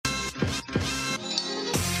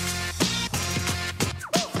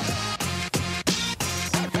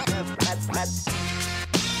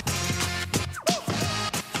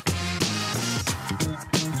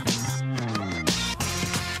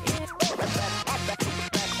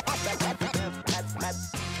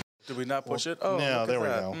Did we not push it? Oh, no, there we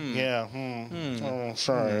go. Yeah. Oh,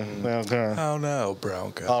 sorry. Okay. Oh, no,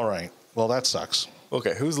 Bronco. All right. Well, that sucks.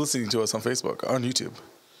 Okay, who's listening to us on Facebook, on YouTube?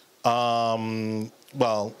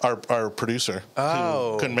 Well, our producer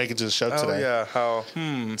who couldn't make it to the show today. Oh, yeah. How?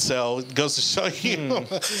 So it goes to show you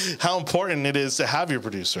how important it is to have your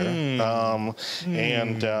producer. And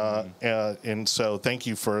so thank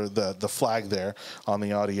you for the flag there on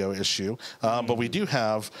the audio issue. But we do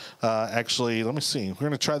have, actually, let me see. We're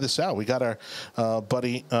going to try this out. We got our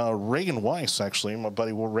buddy Reagan Weiss, actually. My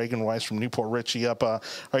buddy Reagan Weiss from Newport Richie up. Are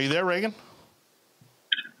you there, Reagan?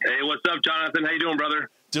 Hey, what's up, Jonathan? How you doing, brother?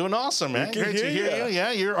 Doing awesome, man. Great to hear you.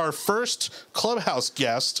 Yeah, you're our first Clubhouse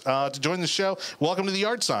guest to join the show. Welcome to the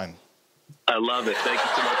Yard Sign. I love it. Thank you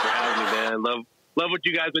so much for having me, man. Love what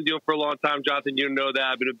you guys been doing for a long time, Jonathan. You know that.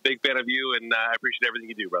 I've been a big fan of you, and I appreciate everything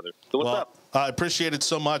you do, brother. So what's up? I appreciate it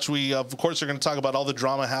so much. We, of course, are going to talk about all the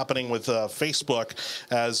drama happening with Facebook,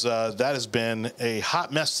 as that has been a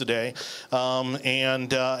hot mess today. And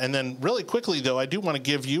then really quickly, though, I do want to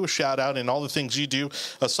give you a shout-out in all the things you do,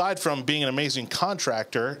 aside from being an amazing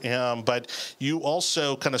contractor, but you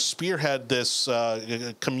also kind of spearhead this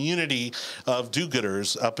community of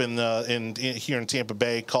do-gooders up here in Tampa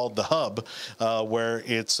Bay called The Hub, where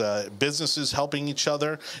it's businesses helping each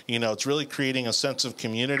other. You know, it's really creating a sense of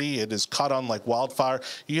community. It is caught on like wildfire.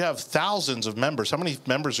 You have thousands of members. How many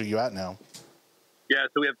members are you at now? Yeah,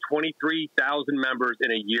 so we have 23,000 members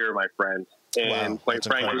in a year, my friend. And quite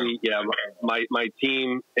frankly, my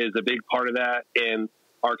team is a big part of that, and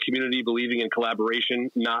our community believing in collaboration,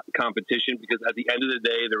 not competition, because at the end of the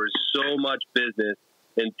day, there is so much business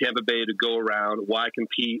in Tampa Bay to go around. Why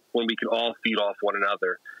compete when we can all feed off one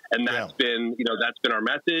another? And that's been, that's been our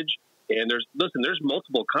message. And there's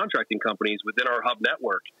multiple contracting companies within our hub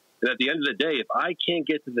network. And at the end of the day, if I can't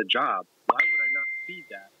get to the job, why would I not feed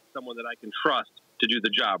that someone that I can trust to do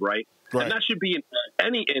the job, right? And that should be in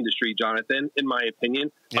any industry, Jonathan, in my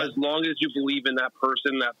opinion, as long as you believe in that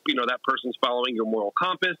person, that, that person's following your moral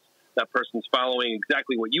compass, that person's following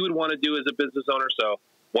exactly what you would want to do as a business owner. So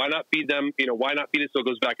why not feed them? Why not feed it so it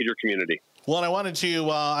goes back in your community? Well, and I wanted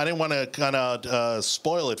to, I didn't want to kind of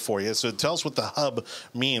spoil it for you. So tell us what the HUB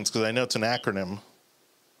means, because I know it's an acronym.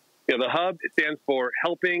 Yeah, the HUB, it stands for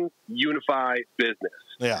Helping Unify Business.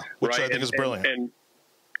 Yeah, which I think is brilliant. And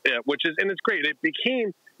it's great. It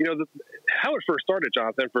became, how it first started,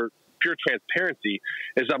 Jonathan, for pure transparency,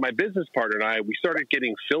 is that my business partner and I, we started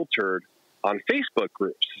getting filtered on Facebook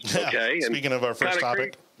groups. Okay. Speaking of our first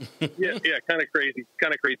topic. Kind of crazy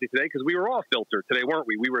today, because we were all filtered today, weren't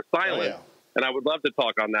we? We were silent. And I would love to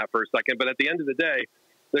talk on that for a second. But at the end of the day,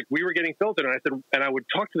 like, we were getting filtered, and I said, and I would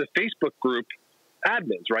talk to the Facebook group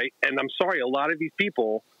admins, right? And I'm sorry, a lot of these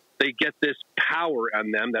people, they get this power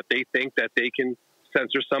on them that they think that they can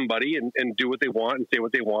censor somebody and do what they want and say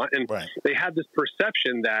what they want. And they had this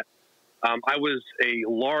perception that I was a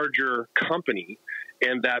larger company,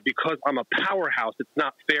 and that because I'm a powerhouse, it's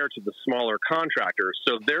not fair to the smaller contractors.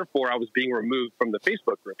 So therefore, I was being removed from the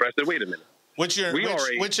Facebook group. And I said, wait a minute. Which,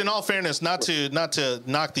 in all fairness, not to knock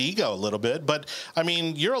the ego a little bit, but I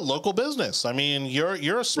mean, you're a local business. I mean,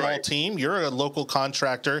 you're a small team. You're a local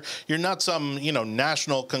contractor. You're not some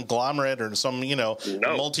national conglomerate or some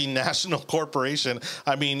multinational corporation.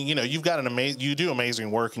 I mean, you've got you do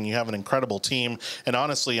amazing work, and you have an incredible team. And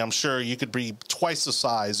honestly, I'm sure you could be twice the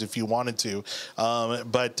size if you wanted to.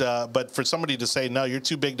 But for somebody to say no, you're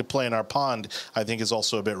too big to play in our pond, I think is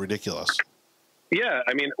also a bit ridiculous. Yeah,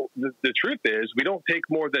 I mean, the truth is we don't take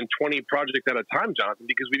more than 20 projects at a time, Jonathan,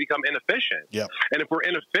 because we become inefficient. Yeah. And if we're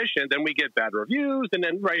inefficient, then we get bad reviews, and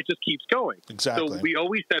then, it just keeps going. Exactly. So we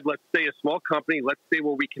always said, let's stay a small company. Let's stay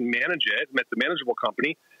where we can manage it, and it's a manageable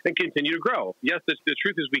company, and continue to grow. Yes, the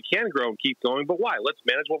truth is we can grow and keep going, but why? Let's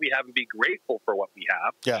manage what we have and be grateful for what we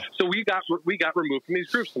have. Yeah. So we got removed from these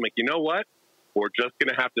groups. I'm like, you know what? We're just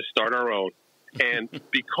going to have to start our own. And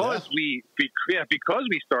because we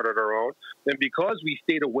started our own, and because we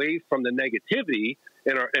stayed away from the negativity,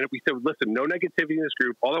 and we said, listen, no negativity in this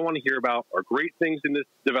group. All I want to hear about are great things in this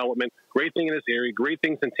development, great thing in this area, great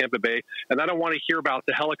things in Tampa Bay, and I don't want to hear about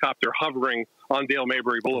the helicopter hovering on Dale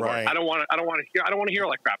Mabry Boulevard. Right. I don't want to hear all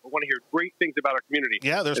that crap. I want to hear great things about our community.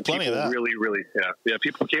 Yeah, there's plenty of that. Really,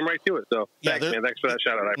 people came right to it. So thanks, man. Thanks for that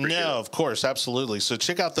shout out. I appreciate it. No, of course, absolutely. So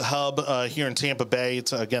check out the Hub here in Tampa Bay.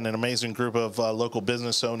 It's again an amazing group of local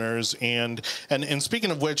business owners. And speaking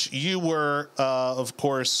of which, you were, of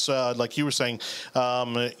course, like you were saying,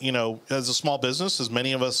 as a small business, as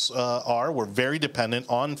many of us are, we're very dependent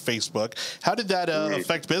on Facebook. How did that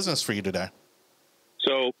affect business for you today?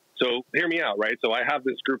 So So hear me out, right? So I have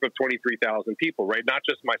this group of 23,000 people, right? Not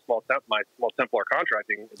just my small Templar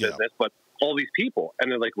contracting business, but all these people.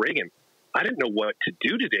 And they're like, Reagan, I didn't know what to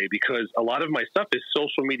do today because a lot of my stuff is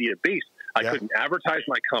social media based. I couldn't advertise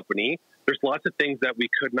my company. There's lots of things that we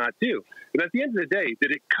could not do. And at the end of the day,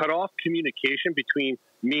 did it cut off communication between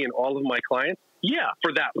me and all of my clients? Yeah,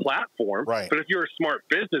 for that platform. Right. But if you're a smart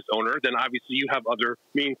business owner, then obviously you have other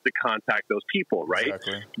means to contact those people, right?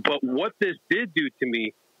 Exactly. But what this did do to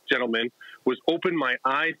me, gentlemen, was open my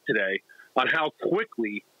eyes today on how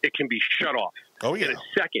quickly it can be shut off in a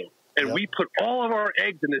second. And we put all of our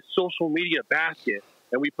eggs in this social media basket,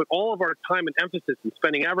 and we put all of our time and emphasis in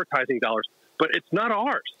spending advertising dollars, but it's not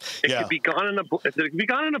ours. It could be gone in a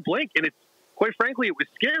blink, and it's quite frankly, it was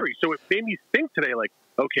scary. So it made me think today, like,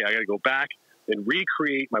 okay, I got to go back and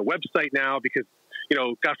recreate my website now because, you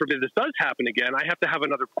know, God forbid this does happen again, I have to have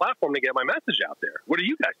another platform to get my message out there. What do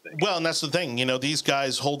you guys think? Well, and that's the thing. You know, these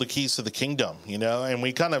guys hold the keys to the kingdom, you know, and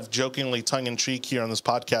we kind of jokingly, tongue-in-cheek here on this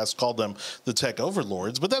podcast called them the tech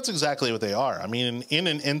overlords, but that's exactly what they are. I mean, in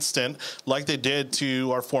an instant, like they did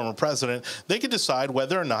to our former president, they could decide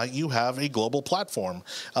whether or not you have a global platform.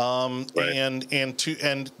 And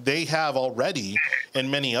they have already in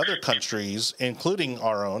many other countries, including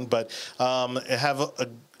our own, but have a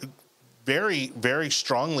very, very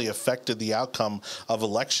strongly affected the outcome of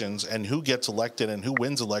elections and who gets elected and who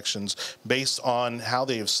wins elections based on how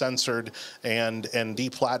they have censored and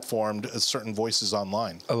deplatformed certain voices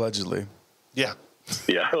online. Allegedly. Yeah.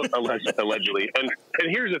 Yeah, allegedly. And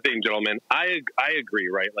here's the thing, gentlemen. I agree,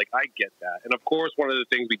 right? Like, I get that. And, of course, one of the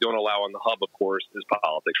things we don't allow on the hub, of course, is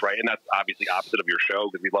politics, right? And that's obviously opposite of your show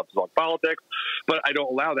because we love to talk politics. But I don't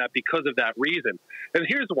allow that because of that reason. And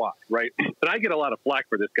here's why, right? And I get a lot of flack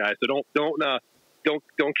for this, guy, so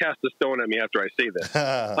don't cast a stone at me after I say this.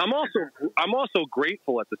 I'm also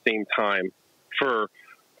grateful at the same time for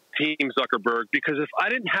Team Zuckerberg because if I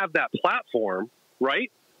didn't have that platform, right?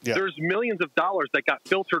 Yeah. There's millions of dollars that got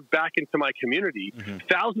filtered back into my community. Mm-hmm.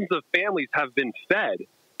 Thousands of families have been fed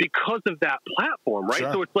because of that platform, right?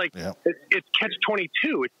 Sure. So it's like it's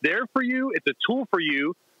catch-22. It's there for you. It's a tool for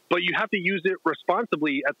you, but you have to use it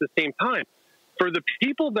responsibly at the same time. For the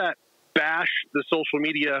people that bash the social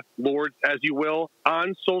media lords, as you will,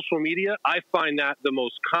 on social media, I find that the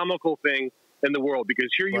most comical thing in the world because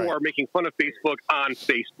here you are making fun of Facebook on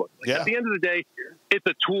Facebook. Like, at the end of the day, it's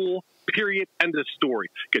a tool. Period. End of story.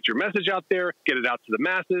 Get your message out there. Get it out to the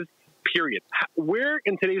masses. Period. Where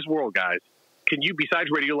in today's world, guys, can you, besides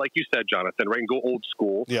radio, like you said, Jonathan, right, and go old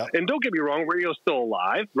school? Yeah. And don't get me wrong, radio's still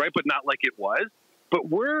alive, right, but not like it was. But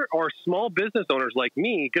where are small business owners like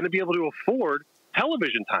me going to be able to afford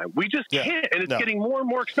television time? We just can't, and it's getting more and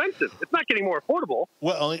more expensive. It's not getting more affordable.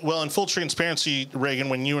 Well, in full transparency, Reagan,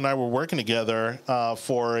 when you and I were working together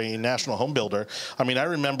for a national home builder, I mean, I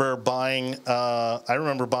remember buying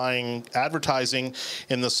advertising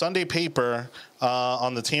in the Sunday paper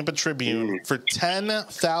on the Tampa Tribune for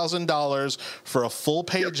 $10,000 for a full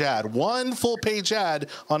page ad, one full page ad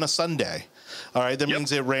on a Sunday. All right, that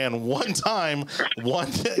means it ran one time,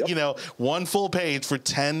 one full page for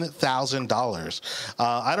 $10,000.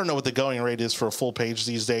 I don't know what the going rate is for a full page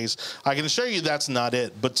these days. I can assure you that's not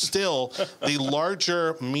it. But still, the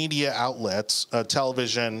larger media outlets,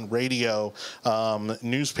 television, radio,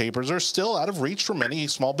 newspapers, are still out of reach for many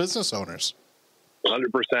small business owners.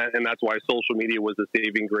 100%, and that's why social media was the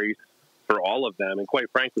saving grace for all of them. And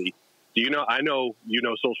quite frankly, I know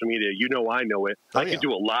social media. You know I know it. I could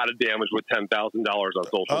do a lot of damage with $10,000 on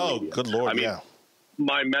social media. Oh, good Lord, I mean,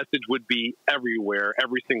 my message would be everywhere,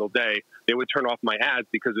 every single day. They would turn off my ads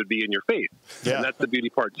because it would be in your face. Yeah. And that's the beauty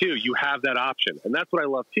part, too. You have that option. And that's what I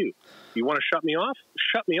love, too. You want to shut me off?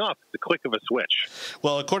 Shut me off. It's the click of a switch.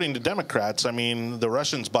 Well, according to Democrats, I mean, the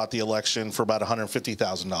Russians bought the election for about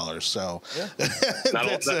 $150,000. So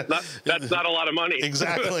that's not a lot of money.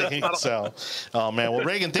 Exactly. So, oh man. Well,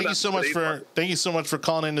 Reagan, thank you so much for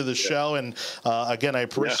calling into the show. And again, I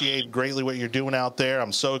appreciate greatly what you're doing out there.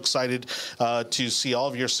 I'm so excited to see all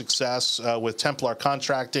of your success with Templar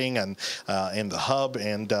Contracting and the Hub,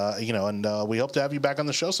 and we hope to have you back on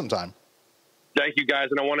the show sometime. Thank you, guys,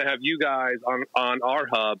 and I want to have you guys on our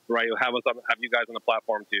hub, right? Have you guys on the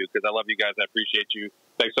platform too, because I love you guys. I appreciate you.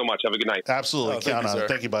 Thanks so much. Have a good night. Absolutely, count on it.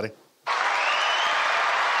 Thank you, buddy.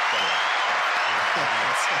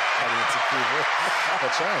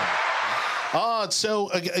 That's right.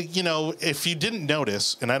 You know, if you didn't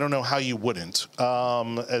notice, and I don't know how you wouldn't,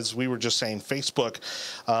 as we were just saying, Facebook,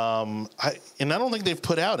 and I don't think they've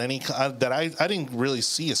put out any that I didn't really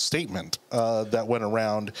see a statement that went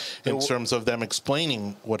around in terms of them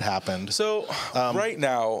explaining what happened. So right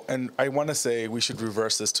now, and I want to say we should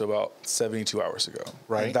reverse this to about 72 hours ago.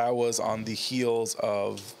 Right. And that was on the heels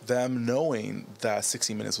of them knowing that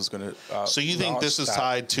 60 Minutes was going to. So you think this is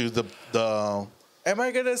tied to the Am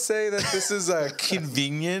I going to say that this is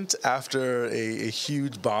convenient after a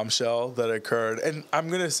huge bombshell that occurred? And I'm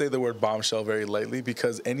going to say the word bombshell very lightly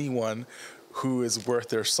because anyone who is worth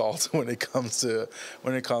their salt when it comes to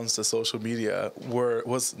social media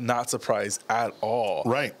was not surprised at all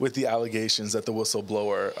with the allegations that the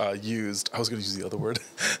whistleblower used. I was going to use the other word.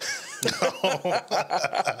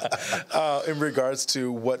 In regards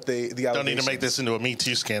to what the allegations. Don't need to make this into a Me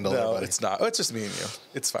Too scandal. No, it's not. It's just me and you.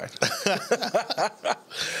 It's fine.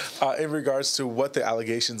 In regards to what the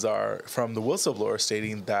allegations are from the whistleblower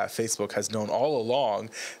stating that Facebook has known all along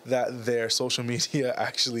that their social media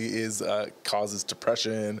actually causes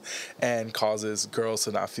depression and causes girls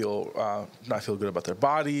to not feel good about their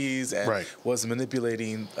bodies and was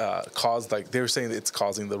manipulating, they were saying that it's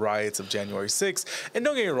causing the riots of January 6th. And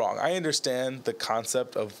don't get me wrong, I understand the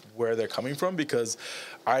concept of where they're coming from because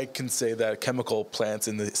I can say that chemical plants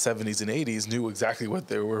in the 70s and 80s knew exactly what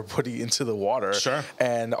they were putting into the water. Sure.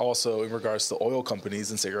 And also in regards to oil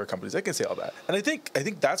companies and cigarette companies, I can say all that. And I think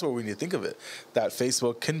that's where we need to think of it, that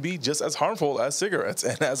Facebook can be just as harmful as cigarettes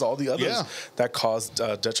and as all the others that cause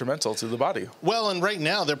detrimental to the body. Well, and right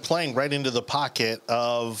now they're playing right into the pocket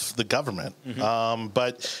of the government.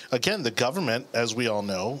 But again, the government, as we all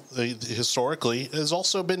know, historically has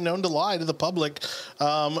also been known to lie to the public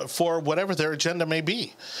for whatever their agenda may be.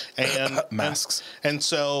 And masks. And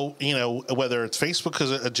so, you know, whether it's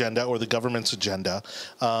Facebook's agenda or the government's agenda,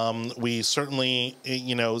 we certainly,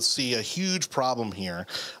 you know, see a huge problem here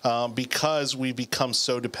because we become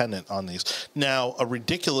so dependent on these. Now, a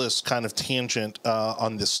ridiculous kind of tangent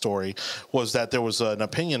on this story was that there was an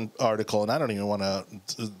opinion article, and I don't even want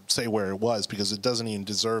to say where it was because it doesn't even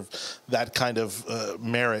deserve that kind of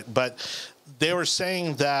merit, but they were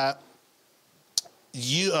saying that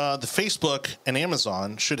the Facebook and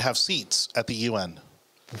Amazon should have seats at the UN.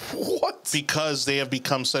 What? Because they have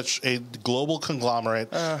become such a global conglomerate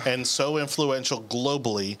and so influential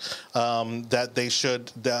globally that they should.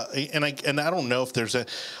 And I don't know if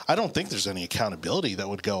I don't think there's any accountability that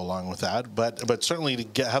would go along with that. But certainly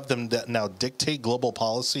to have them now dictate global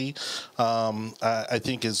policy, I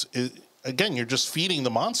think is. Again, you're just feeding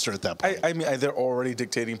the monster at that point. I mean, they're already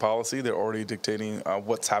dictating policy. They're already dictating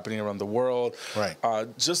what's happening around the world. Right.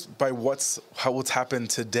 Just by what's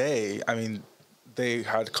happened today. I mean, they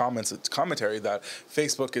had commentary that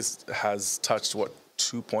Facebook has touched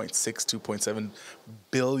 2.7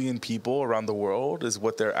 billion people around the world is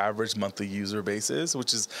what their average monthly user base is,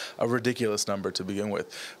 which is a ridiculous number to begin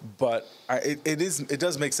with. But it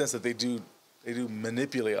does make sense that they do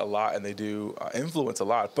manipulate a lot and they do influence a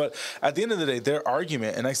lot. But at the end of the day, their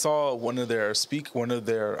argument, and I saw one of their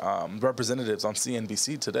representatives on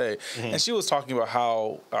CNBC today, and she was talking about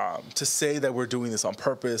how to say that we're doing this on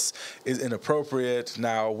purpose is inappropriate.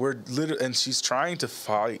 Now and she's trying to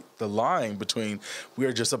fight the line between we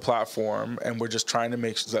are just a platform and we're just trying to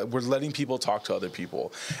make sure that we're letting people talk to other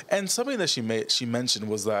people. And something that she mentioned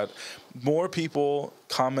was that more people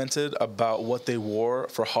commented about what they wore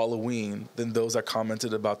for Halloween than those that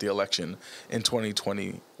commented about the election in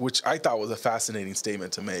 2020, which I thought was a fascinating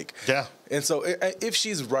statement to make. Yeah. And so if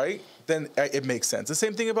she's right, then it makes sense. The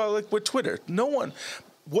same thing about with Twitter.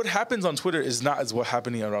 What happens on Twitter is not as what's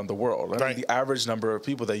happening around the world. I mean, the average number of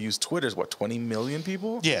people that use Twitter is 20 million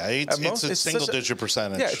people? Yeah, it's a single-digit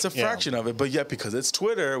percentage. Yeah, it's a fraction of it. But yet, because it's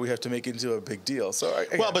Twitter, we have to make it into a big deal. So,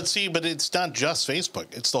 but it's not just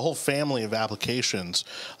Facebook. It's the whole family of applications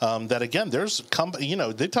that, again,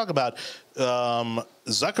 they talk about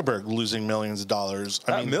Zuckerberg losing millions of dollars.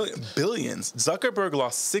 Billions. Zuckerberg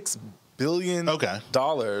lost $6 billion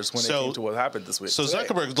dollars when it came to what happened this week. So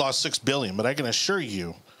Zuckerberg lost $6 billion, but I can assure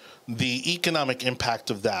you, the economic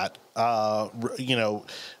impact of that, the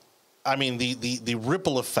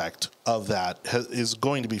ripple effect of that is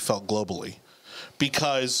going to be felt globally,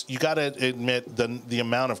 because you got to admit the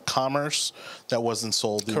amount of commerce that wasn't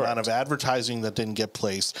sold, the amount of advertising that didn't get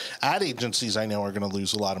placed. Ad agencies, I know, are going to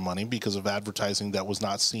lose a lot of money because of advertising that was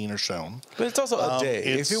not seen or shown. But it's also a day.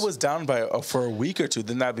 If it was down by for a week or two,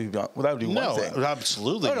 then that would be one thing. No,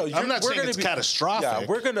 absolutely. No, I'm not saying it's catastrophic. Yeah,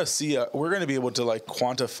 we're going to be able to like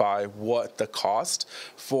quantify what the cost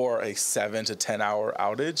for a 7 to 10 hour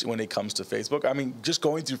outage when it comes to Facebook. I mean, just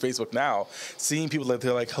going through Facebook now, seeing people that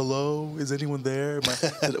they're like, "Hello, is anyone there? Was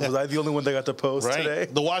I the only one that got to post today?"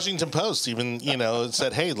 The Washington Post even,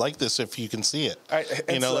 said, "Hey, like this if you can see it."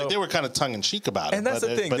 Like they were kind of tongue in cheek about it. And that's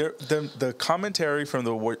the thing. The commentary from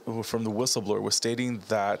the whistleblower was stating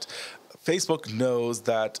that Facebook knows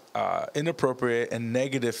that inappropriate and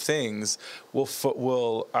negative things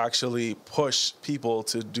will actually push people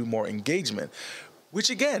to do more engagement, which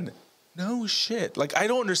again, no shit. Like, I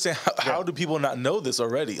don't understand how do people not know this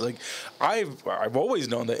already? Like, I've always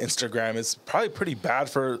known that Instagram is probably pretty bad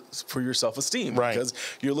for your self-esteem, because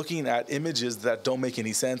you're looking at images that don't make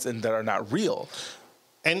any sense and that are not real.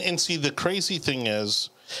 And see, the crazy thing is,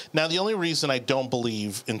 now the only reason I don't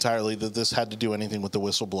believe entirely that this had to do anything with the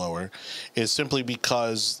whistleblower is simply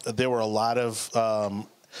because there were a lot of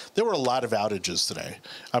outages today.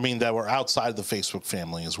 I mean, that were outside the Facebook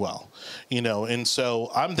family as well, and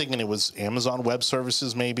so I'm thinking it was Amazon Web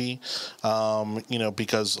Services maybe,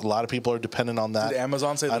 because a lot of people are dependent on that. Did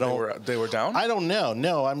Amazon say that they were down? I don't know.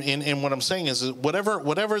 No, I mean, and what I'm saying is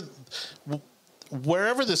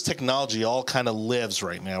wherever this technology all kind of lives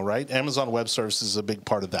right now, right? Amazon Web Services is a big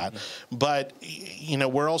part of that. But,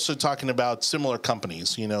 we're also talking about similar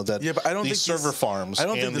companies, that but I don't think server farms. I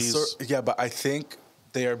don't think but I think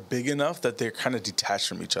they are big enough that they're kind of detached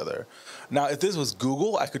from each other. Now, if this was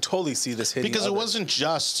Google, I could totally see this hitting. Because it wasn't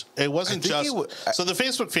just. So the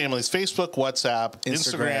Facebook family is Facebook, WhatsApp,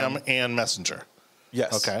 Instagram, and Messenger.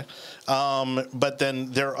 Yes. Okay. But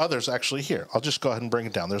then there are others actually here. I'll just go ahead and bring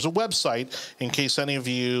it down. There's a website in case any of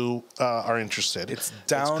you are interested. It's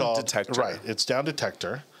Down Detector. Right. It's Down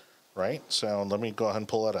Detector. Right. So let me go ahead and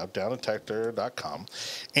pull that up. Downdetector.com.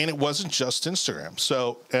 And it wasn't just Instagram.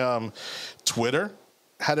 So Twitter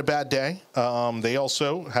had a bad day. They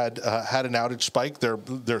also had an outage spike.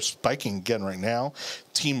 They're spiking again right now.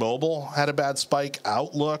 T-Mobile had a bad spike.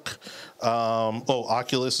 Outlook.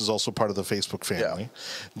 Oculus is also part of the Facebook family.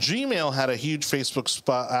 Yeah. Gmail had a huge Facebook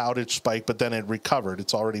outage spike, but then it recovered.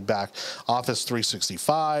 It's already back. Office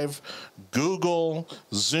 365, Google,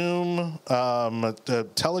 Zoom,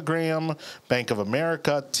 Telegram, Bank of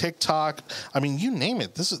America, TikTok. I mean, you name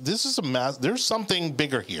it. This is a mass. There's something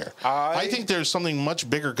bigger here. I think there's something much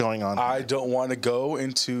bigger going on. I don't want to go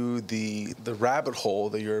into the rabbit hole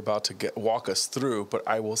that you're about to walk us through, but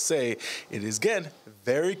I will say it is, again,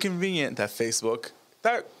 very convenient that Facebook,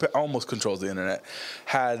 that almost controls the internet,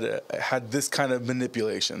 had this kind of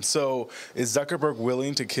manipulation. So is Zuckerberg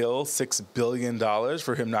willing to kill $6 billion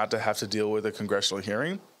for him not to have to deal with a congressional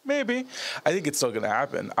hearing? Maybe. I think it's still going to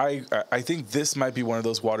happen. I think this might be one of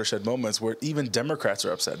those watershed moments where even Democrats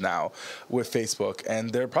are upset now with Facebook, and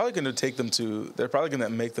they're probably going to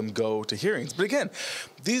make them go to hearings. But again,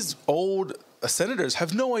 these old senators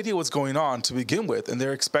have no idea what's going on to begin with, and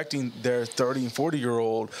they're expecting their 30 and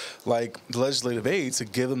 40-year-old legislative aides to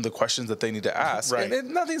give them the questions that they need to ask. Right.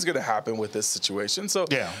 And nothing's going to happen with this situation. So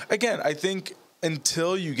again, I think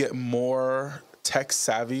until you get more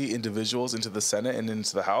tech-savvy individuals into the Senate and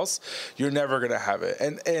into the House, you're never going to have it.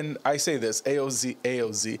 And I say this, AOC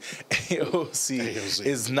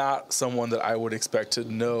is not someone that I would expect to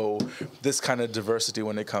know this kind of diversity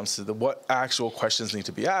when it comes to what actual questions need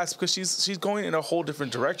to be asked, because she's going in a whole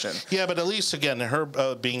different direction. Yeah, but at least, again, her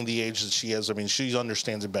being the age that she is, I mean, she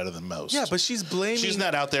understands it better than most. Yeah, but she's blaming... She's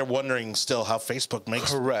not out there wondering still how Facebook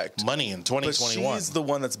makes money in 2021. But she's the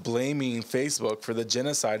one that's blaming Facebook for the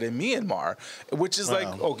genocide in Myanmar, which is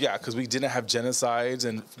because we didn't have genocides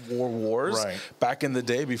and wars back in the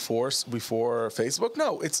day before Facebook.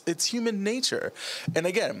 No, it's human nature. And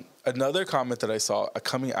again, another comment that I saw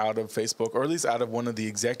coming out of Facebook, or at least out of one of the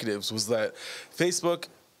executives, was that Facebook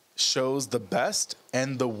shows the best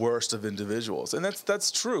and the worst of individuals. And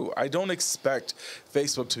that's true. I don't expect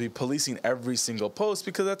Facebook to be policing every single post,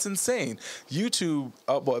 because that's insane. YouTube,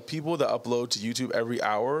 people that upload to YouTube every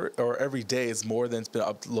hour or every day is more than it's been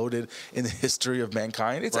uploaded in the history of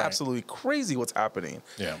mankind. It's absolutely crazy what's happening.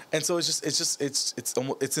 Yeah. And so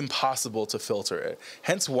it's impossible to filter it.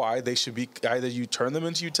 Hence why they should be either you turn them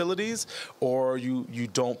into utilities or you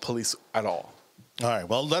don't police at all. All right,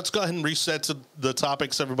 well, let's go ahead and reset to the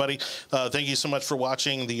topics, everybody. Thank you so much for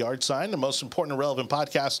watching The Yard Sign, the most important and relevant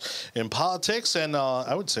podcast in politics, and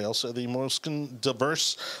I would say also the most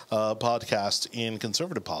diverse podcast in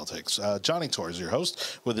conservative politics. Johnny Torr is your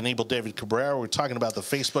host with Enable David Cabrera. We're talking about the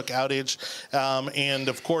Facebook outage, and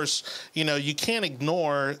of course, you know, you can't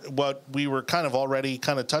ignore what we were kind of already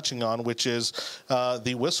kind of touching on, which is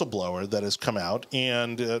the whistleblower that has come out,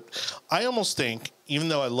 and I almost think, even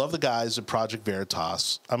though I love the guys at Project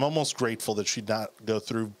Veritas, I'm almost grateful that she did not go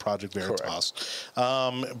through Project Veritas,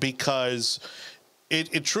 because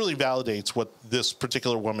it truly validates what this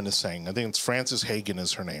particular woman is saying. I think it's Frances Hagen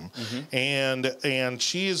is her name, and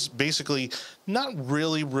she is basically not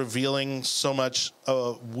really revealing so much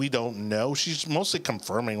we don't know. She's mostly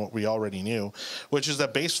confirming what we already knew, which is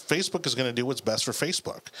that Facebook is going to do what's best for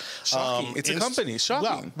Facebook. Shocking! It's a company. Shocking,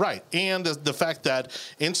 well, right? And the fact that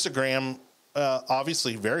Instagram.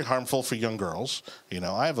 Obviously very harmful for young girls. You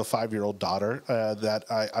know, I have a 5-year-old daughter that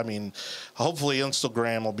I mean, hopefully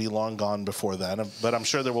Instagram will be long gone before then, but I'm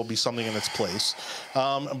sure there will be something in its place.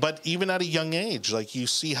 But even at a young age, like, you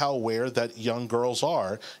see how aware that young girls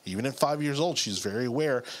are. Even at 5 years old, she's very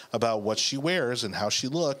aware about what she wears and how she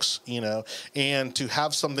looks, you know, and to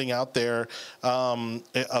have something out there,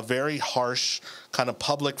 a very harsh kind of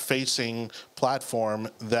public facing platform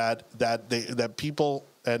that people,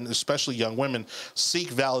 and especially young women, seek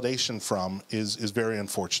validation from is very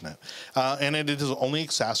unfortunate. And it has only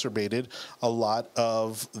exacerbated a lot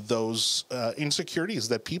of those insecurities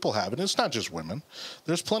that people have. And it's not just women.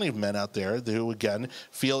 There's plenty of men out there who, again,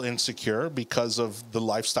 feel insecure because of the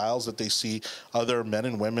lifestyles that they see other men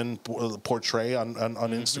and women portray on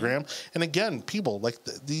Instagram. And again, people, like,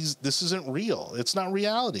 this isn't real. It's not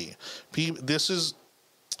reality. This is...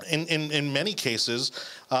 In many cases,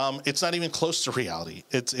 it's not even close to reality.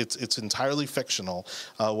 It's entirely fictional.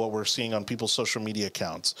 What we're seeing on people's social media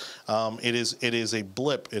accounts, it is a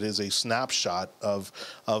blip. It is a snapshot of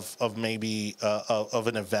maybe of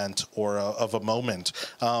an event or of a moment.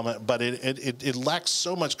 But it lacks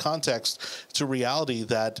so much context to reality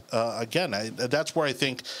that again, that's where I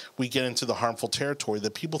think we get into the harmful territory,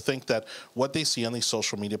 that people think that what they see on these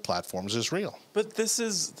social media platforms is real. But this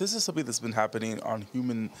is something that's been happening on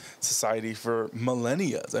human society for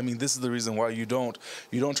millennia. I mean, this is the reason why you don't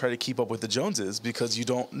try to keep up with the Joneses, because you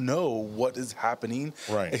don't know what is happening,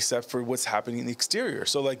 right, except for what's happening in the exterior.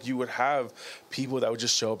 So, like, you would have people that would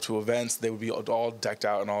just show up to events, they would be all decked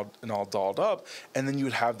out and all dolled up, and then you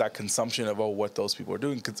would have that consumption of what those people are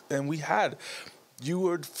doing. And you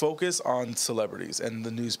would focus on celebrities and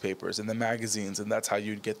the newspapers and the magazines, and that's how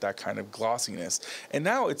you'd get that kind of glossiness. And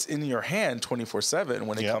now it's in your hand 24/7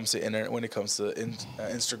 when it comes to internet, when it comes to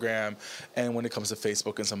Instagram, and when it comes to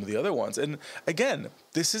Facebook and some of the other ones. And again,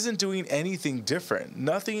 this isn't doing anything different.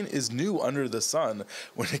 Nothing is new under the sun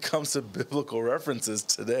when it comes to biblical references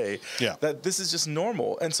today. Yeah, that this is just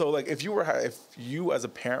normal. And so, like, if you as a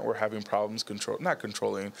parent were having problems not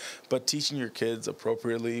controlling, but teaching your kids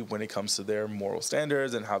appropriately when it comes to their moral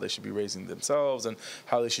standards and how they should be raising themselves and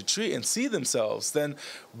how they should treat and see themselves, then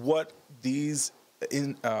what these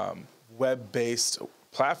web-based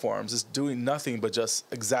platforms is doing nothing but just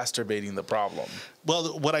exacerbating the problem.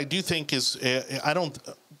 Well, what I do think is,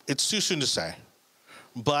 it's too soon to say,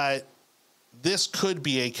 but this could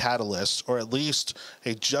be a catalyst, or at least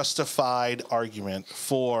a justified argument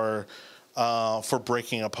for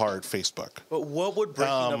breaking apart Facebook. But what would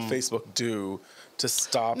breaking up Facebook do to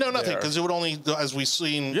stop? No, nothing, because it would only, as we've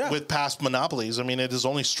seen with past monopolies, I mean, it has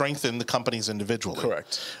only strengthened the companies individually.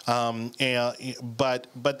 Correct.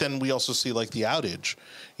 But then we also see, like, the outage,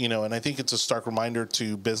 you know, and I think it's a stark reminder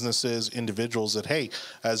to businesses, individuals, that, hey,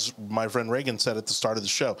 as my friend Reagan said at the start of the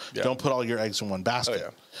show, don't put all your eggs in one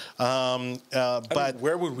basket. But I mean,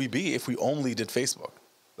 where would we be if we only did Facebook?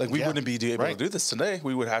 Like, we wouldn't be able to do this today.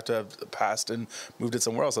 We would have to have passed and moved it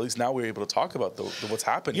somewhere else. At least now we're able to talk about what's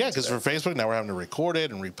happening. Yeah, because for Facebook now we're having to record it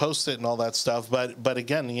and repost it and all that stuff. But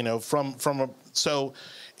again, you know, so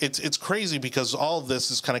it's crazy, because all of this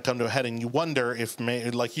has kind of come to a head, and you wonder if,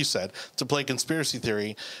 like you said, to play conspiracy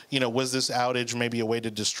theory, you know, was this outage maybe a way to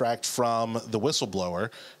distract from the whistleblower?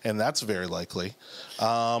 And that's very likely,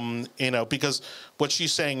 you know, because what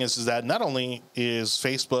she's saying is that not only is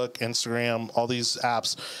Facebook, Instagram, all these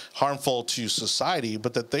apps harmful to society,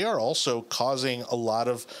 but that they are also causing a lot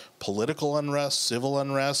of political unrest, civil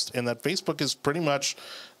unrest, and that Facebook is pretty much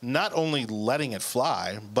not only letting it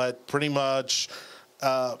fly, but pretty much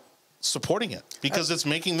supporting it, because it's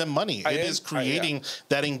making them money. It is creating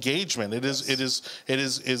that engagement. It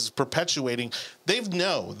is perpetuating. They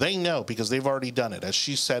know because they've already done it, as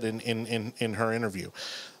she said in her interview.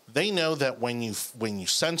 they know that when you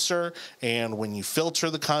censor and when you filter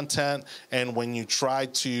the content and when you try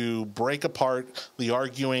to break apart the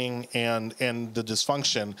arguing and the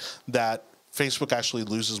dysfunction, that Facebook actually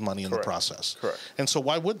loses money in the process. Correct. And so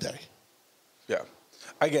why would they? Yeah.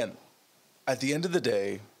 Again, at the end of the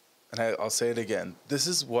day, and I'll say it again, this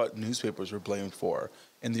is what newspapers were blamed for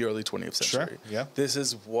in the early 20th century. Sure, yeah. This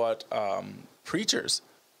is what preachers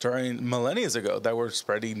during millennia ago that were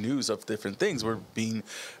spreading news of different things were being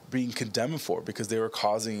condemned for, because they were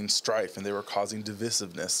causing strife and they were causing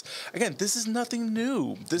divisiveness. Again, this is nothing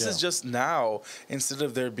new. This is just now, instead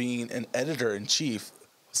of there being an editor-in-chief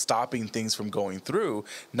stopping things from going through,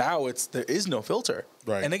 now there is no filter.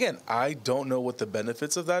 Right. And again, I don't know what the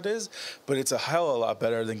benefits of that is, but it's a hell of a lot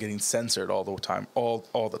better than getting censored all the time,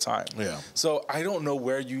 all the time. Yeah. So I don't know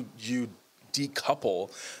where you decouple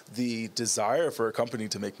the desire for a company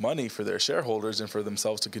to make money for their shareholders and for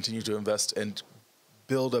themselves to continue to invest and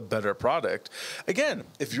build a better product. Again,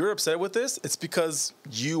 if you're upset with this, it's because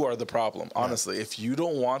you are the problem. Honestly, if you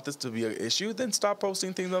don't want this to be an issue, then stop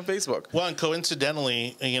posting things on Facebook. Well, and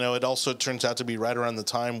coincidentally, it also turns out to be right around the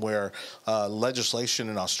time where legislation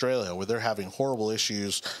in Australia, where they're having horrible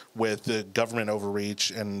issues with the government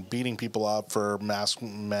overreach and beating people up for mask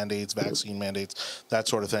mandates, vaccine mandates, that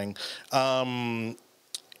sort of thing. And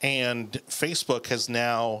Facebook has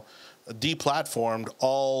now deplatformed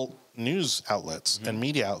all news outlets and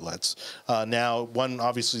media outlets. Now, one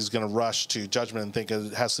obviously is going to rush to judgment and think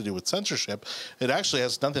it has to do with censorship. It actually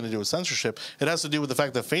has nothing to do with censorship. It has to do with the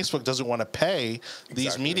fact that Facebook doesn't want to pay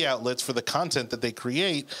these media outlets for the content that they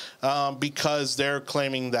create, because they're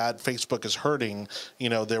claiming that Facebook is hurting,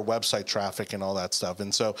 their website traffic and all that stuff.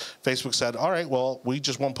 And so Facebook said, all right, well, we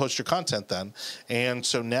just won't post your content then. And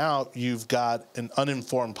so now you've got an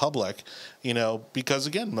uninformed public, because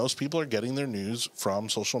again, most people are getting their news from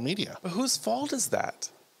social media. But whose fault is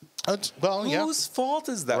that? Whose fault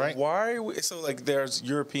is that? Right. Why are we, so there's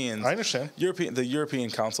Europeans. I understand. The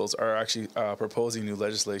European councils are actually proposing new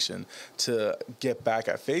legislation to get back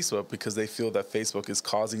at Facebook, because they feel that Facebook is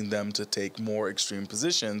causing them to take more extreme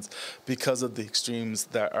positions because of the extremes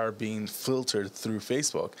that are being filtered through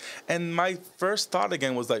Facebook. And my first thought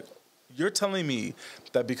again was you're telling me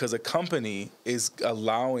that because a company is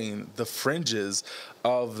allowing the fringes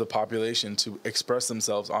of the population to express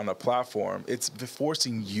themselves on a platform, it's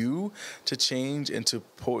forcing you to change and to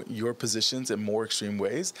put your positions in more extreme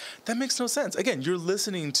ways? That makes no sense. Again, you're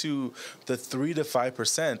listening to the 3 to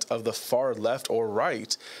 5% of the far left or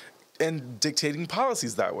right and dictating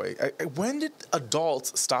policies that way. When did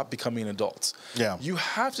adults stop becoming adults? Yeah. You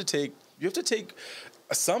have to take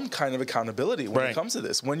some kind of accountability when it comes to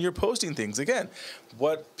this. When you're posting things, again,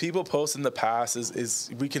 what people post in the past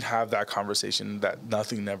is we can have that conversation that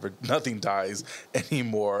nothing dies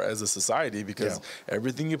anymore as a society, because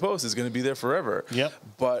everything you post is going to be there forever. Yep.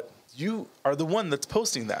 But you are the one that's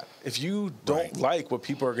posting that. If you don't like what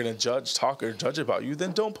people are going to judge about you,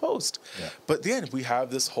 then don't post. Yeah. But then we have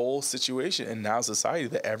this whole situation in now society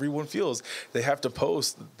that everyone feels they have to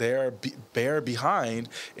post their bare behind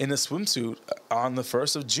in a swimsuit on the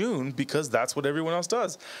 1st of June because that's what everyone else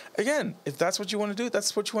does. Again, if that's what you want to do,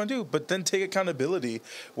 that's what you want to do. But then take accountability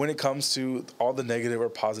when it comes to all the negative or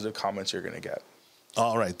positive comments you're going to get.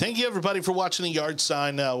 All right. Thank you, everybody, for watching The Yard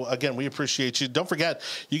Sign. Again, we appreciate you. Don't forget,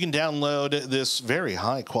 you can download this very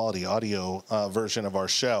high-quality audio version of our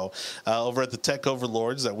show over at the Tech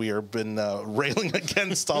Overlords that we have been railing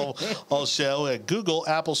against all show at Google,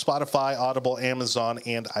 Apple, Spotify, Audible, Amazon,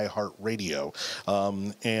 and iHeartRadio.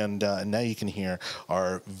 And now you can hear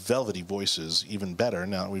our velvety voices even better.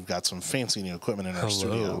 Now we've got some fancy new equipment in our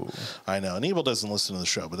studio. I know. And Evil doesn't listen to the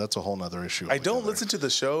show, but that's a whole other issue. I don't listen to the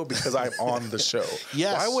show because I'm on the show.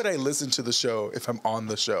 Yes. Why would I listen to the show if I'm on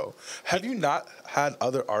the show? Have you not had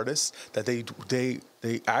other artists that they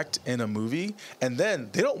act in a movie and then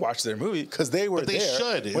they don't watch their movie because they were there?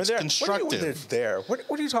 But they should. It's constructive.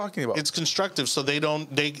 What are you talking about? It's constructive, so they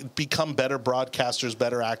become better broadcasters,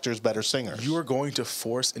 better actors, better singers. You are going to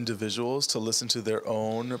force individuals to listen to their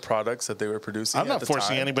own products that they were producing. I'm not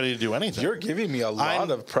forcing anybody to do anything. You're giving me a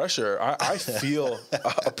lot of pressure. I feel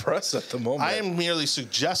oppressed at the moment. I am merely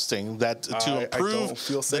suggesting that to improve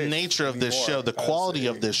the nature of this show, the quality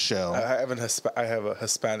of this show. I have a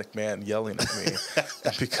Hispanic man yelling at me.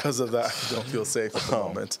 And because of that, I don't feel safe at the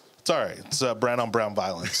moment. It's all right. It's brown on brown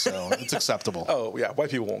violence, so it's acceptable. Oh, yeah.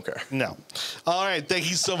 White people won't care. No. All right. Thank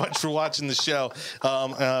you so much for watching the show.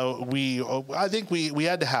 I think we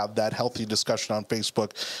had to have that healthy discussion on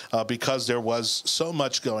Facebook because there was so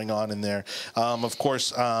much going on in there. Of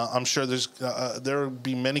course, I'm sure there will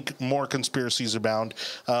be many more conspiracies abound.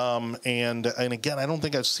 And again, I don't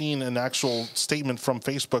think I've seen an actual statement from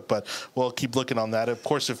Facebook, but we'll keep looking on that. Of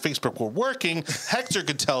course, if Facebook were working, Hector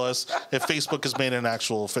could tell us if Facebook has made an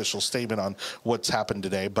actual official statement on what's happened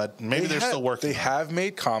today, but maybe they're still working. They have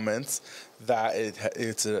made comments that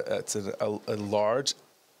it's a large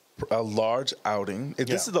outing.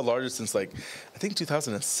 This is the largest since I think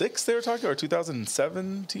 2006 they were talking, or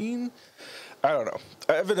 2017. I don't know.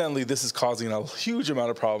 Evidently, this is causing a huge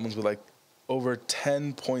amount of problems with over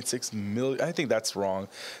 10.6 million. I think that's wrong.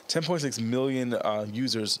 10.6 million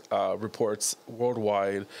users reports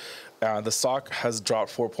worldwide. The stock has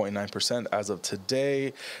dropped 4.9% as of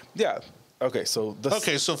today. Yeah. Okay. So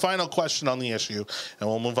final question on the issue, and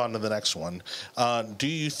we'll move on to the next one. Do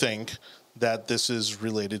you think that this is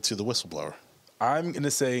related to the whistleblower? I'm going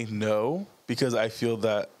to say no, because I feel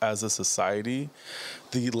that as a society,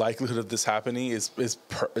 the likelihood of this happening is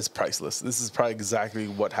priceless. This is probably exactly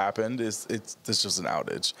what happened. This just an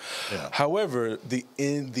outage. Yeah. However, the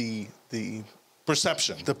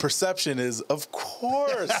perception is, of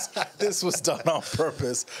course, this was done on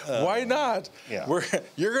purpose. Why not? Yeah.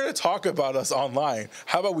 You're going to talk about us online.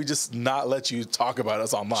 How about we just not let you talk about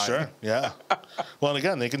us online? Sure. Yeah. Well, and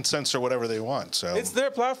again, they can censor whatever they want. So it's their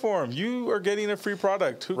platform. You are getting a free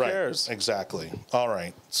product. Who cares? Exactly. All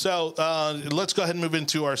right. So let's go ahead and move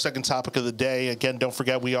into our second topic of the day. Again, don't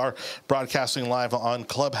forget we are broadcasting live on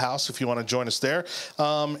Clubhouse if you want to join us there.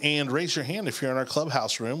 And raise your hand if you're in our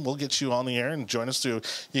Clubhouse room. We'll get you on the air and join us too.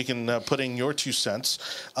 You can put in your 2 cents.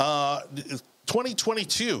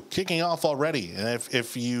 2022 kicking off already, and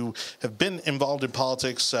if you have been involved in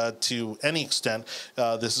politics to any extent,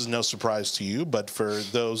 this is no surprise to you. But for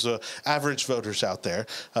those average voters out there,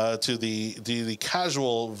 to the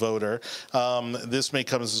casual voter, this may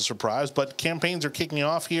come as a surprise. But campaigns are kicking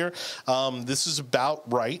off here. This is about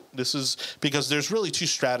right. This is because there's really 2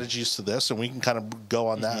 strategies to this, and we can kind of go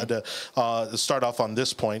on that. Start off on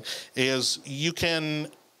this point is you can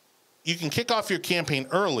kick off your campaign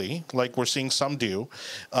early, like we're seeing some do,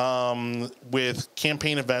 with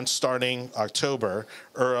campaign events starting October,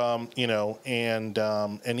 or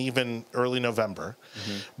and even early November.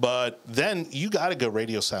 But then you got to go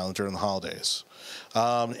radio silent during the holidays.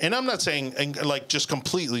 And I'm not saying just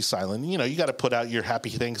completely silent. You got to put out your Happy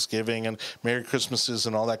Thanksgiving and Merry Christmases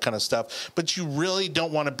and all that kind of stuff. But you really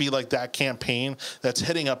don't want to be like that campaign that's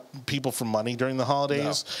hitting up people for money during the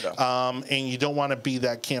holidays. No. And you don't want to be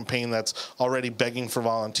that campaign that's already begging for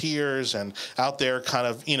volunteers and out there kind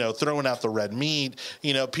of, throwing out the red meat.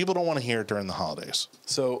 People don't want to hear it during the holidays.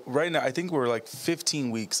 So right now, I think we're 15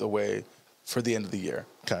 weeks away for the end of the year.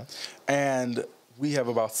 Okay. And we have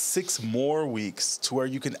about 6 more weeks to where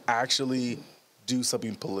you can actually do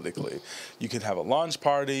something politically. You can have a launch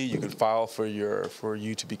party. You can file for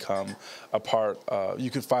you to become a part.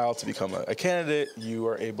 You can file to become a candidate. You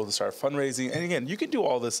are able to start fundraising. And again, you can do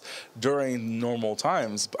all this during normal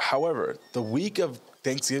times. However, the week of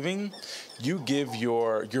Thanksgiving, you give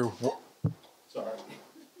your. Sorry.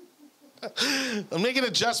 I'm making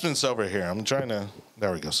adjustments over here. I'm trying to.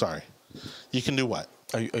 There we go. Sorry. You can do what?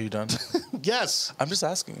 Are you done? Yes. I'm just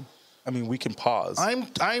asking. I mean, we can pause.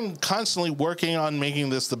 I'm constantly working on making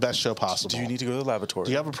this the best show possible. Do you need to go to the laboratory?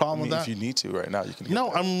 Do you have a problem with that? If you need to right now, you can.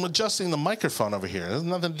 No, I'm adjusting the microphone over here. It has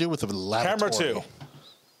nothing to do with the laboratory. Camera 2.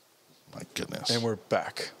 My goodness. And we're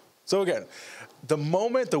back. So again,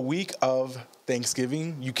 the week of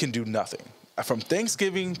Thanksgiving, you can do nothing. From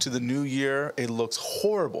Thanksgiving to the New Year, it looks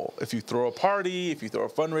horrible. If you throw a party, if you throw a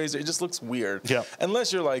fundraiser, it just looks weird. Yeah.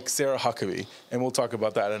 Unless you're like Sarah Huckabee, and we'll talk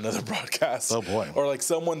about that in another broadcast. Oh, boy. Or like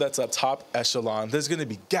someone that's a top echelon. There's going to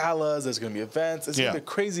be galas, there's going to be events, it's going to be a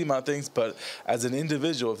crazy amount of things. But as an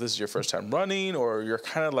individual, if this is your first time running or you're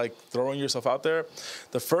kind of like throwing yourself out there,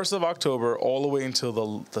 the 1st of October all the way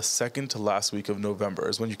until the second to last week of November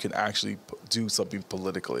is when you can actually do something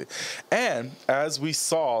politically. And as we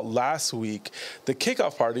saw last week, the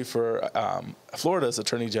kickoff party for Florida's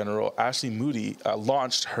Attorney General, Ashley Moody,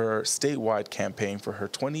 launched her statewide campaign for her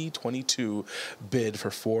 2022 bid for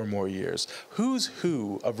 4 more years. Who's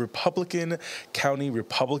who of Republican county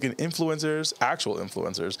Republican influencers, actual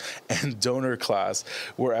influencers, and donor class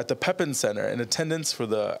were at the Pepin Center in attendance for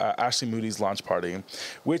the Ashley Moody's launch party,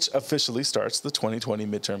 which officially starts the 2020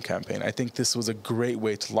 midterm campaign. I think this was a great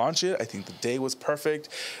way to launch it. I think the day was perfect.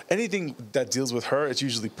 Anything that deals with her, it's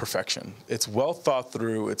usually perfection. It's well thought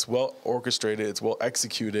through. It's well orchestrated. curated, it's well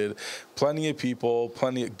executed, plenty of people,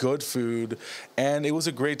 plenty of good food, and it was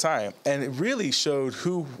a great time. And it really showed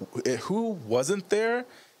who wasn't there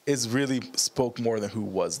is really spoke more than who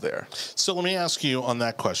was there. So let me ask you on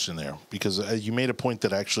that question there, because you made a point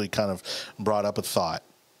that actually kind of brought up a thought.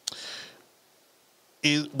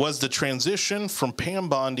 Was the transition from Pam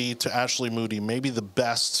Bondi to Ashley Moody maybe the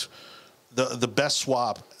best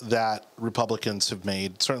swap that Republicans have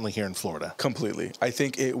made, certainly here in Florida? Completely. I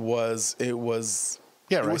think it was.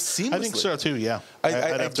 Yeah, it right. was seamlessly. I think so too. Yeah,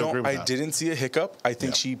 I'd have to agree with that. I didn't see a hiccup. I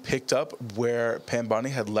think she picked up where Pam Bondi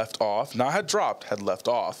had left off, not had dropped, had left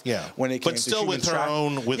off. Yeah, when it came but still with her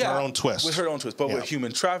own twist. With her own twist, but with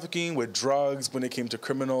human trafficking, with drugs, when it came to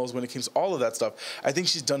criminals, when it came to all of that stuff, I think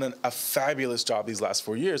she's done a fabulous job these last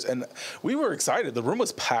 4 years, and we were excited. The room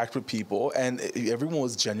was packed with people, and everyone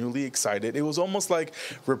was genuinely excited. It was almost like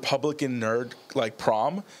Republican nerd like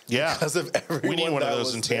prom. Yeah, because of everyone. We need one of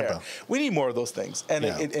those in Tampa. There. We need more of those things, and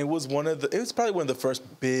it was it was probably one of the first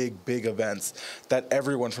big events that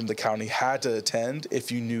everyone from the county had to attend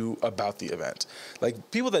if you knew about the event. Like,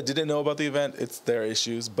 people that didn't know about the event, it's their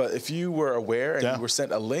issues, but if you were aware and you were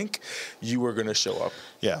sent a link, you were going to show up.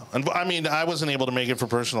 Yeah, and I mean, I wasn't able to make it for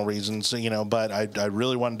personal reasons, but I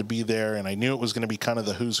really wanted to be there, and I knew it was going to be kind of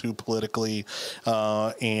the who's who politically,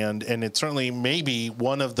 and it's certainly maybe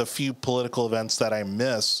one of the few political events that I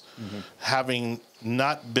miss having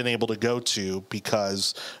not been able to go to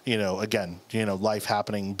because, again, life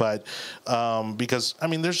happening. But because, I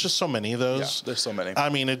mean, there's just so many of those. Yeah, there's so many. I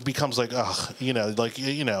mean, it becomes like, but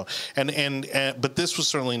this was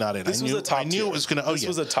certainly not it. This was a top tier. It was going to, this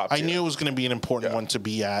was a top tier. I knew it was going to be an important one to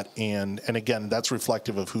be at. And again, that's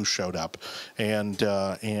reflective of who showed up. And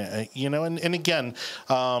again,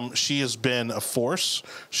 she has been a force.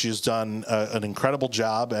 She has done an incredible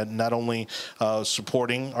job at not only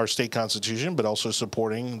supporting our state constitution, but also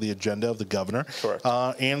supporting the agenda of the governor. Correct.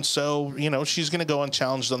 And so, she's going to go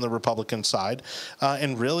unchallenged on the Republican side.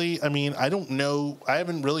 And really, I mean, I don't know. I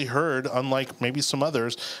haven't really heard, unlike maybe some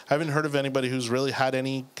others, I haven't heard of anybody who's really had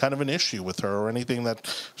any kind of an issue with her or anything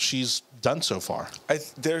that she's done so far.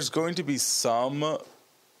 There's going to be some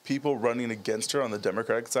people running against her on the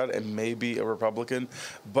Democratic side and maybe a Republican,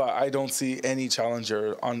 but I don't see any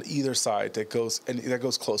challenger on either side that goes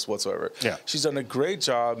close whatsoever. Yeah. She's done a great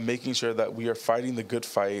job making sure that we are fighting the good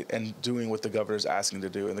fight and doing what the governor's asking to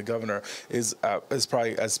do, and the governor is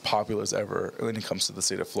probably as popular as ever when it comes to the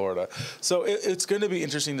state of Florida. So it's going to be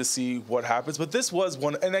interesting to see what happens, but this was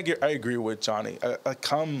one, and I agree with Johnny.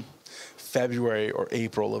 Come February or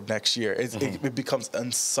April of next year, it becomes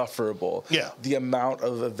insufferable. Yeah. The amount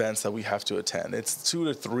of events that we have to attend. It's 2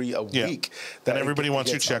 to 3 a week. That everybody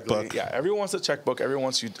wants your checkbook. Yeah, everyone wants a checkbook. Everyone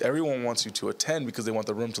wants you to attend because they want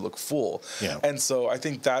the room to look full. Yeah. And so I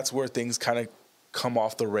think that's where things kind of come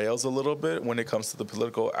off the rails a little bit when it comes to the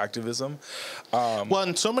political activism.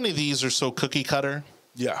 And so many of these are so cookie cutter.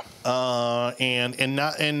 Yeah. And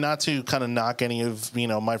not to kind of knock any of,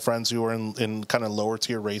 my friends who are in kind of lower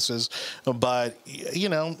tier races, but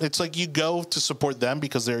it's like you go to support them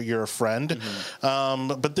because you're a friend.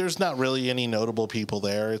 But there's not really any notable people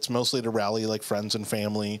there. It's mostly to rally like friends and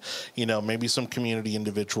family, maybe some community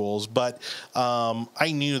individuals. But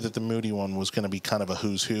I knew that the Moody one was going to be kind of a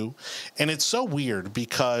who's who. And it's so weird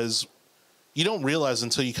because you don't realize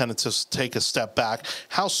until you kind of just take a step back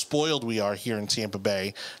how spoiled we are here in Tampa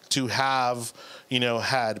Bay to have,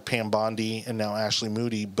 had Pam Bondi and now Ashley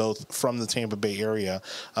Moody both from the Tampa Bay area,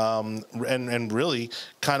 and really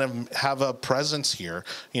kind of have a presence here,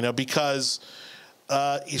 because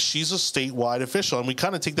she's a statewide official, and we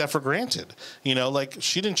kind of take that for granted. Like,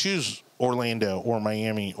 she didn't choose Orlando or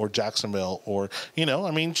Miami or Jacksonville or,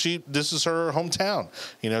 this is her hometown.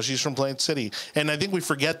 She's from Plant City. And I think we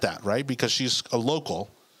forget that, right? Because she's a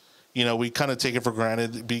local. We kind of take it for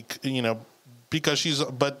granted, because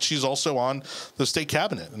she's also on the state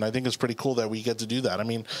cabinet. And I think it's pretty cool that we get to do that. I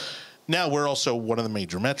mean, now we're also one of the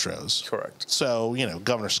major metros. Correct. So,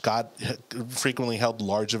 Governor Scott frequently held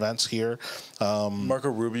large events here. Marco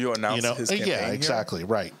Rubio announced his campaign Yeah, exactly. Here.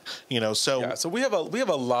 Right. So we have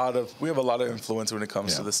a lot of influence when it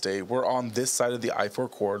comes to the state. We're on this side of the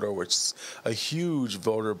I-4 corridor, which is a huge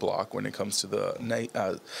voter block when it comes to the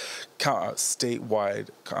statewide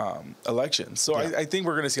elections. So I think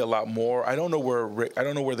we're going to see a lot more. I don't know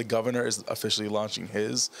where the governor is officially launching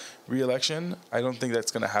his re-election. I don't think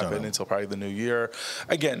that's going to happen until probably the new year.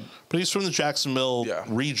 Again, but he's from the Jacksonville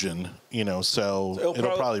region, so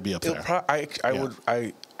it'll probably be up there.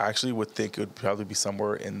 actually would think it would probably be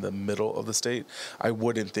somewhere in the middle of the state. I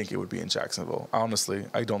wouldn't think it would be in Jacksonville. Honestly,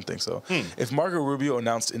 I don't think so. If Marco Rubio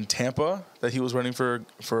announced in Tampa that he was running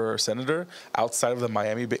for senator outside of the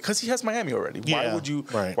Miami, because he has Miami already. Why would you?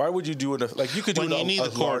 Right. Why would you do it? Like you could do you need the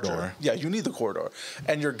corridor. Yeah, you need the corridor,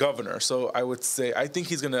 and you're governor. So I would say I think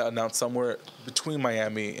he's going to announce somewhere between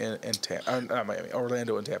Miami and Tampa, not Miami,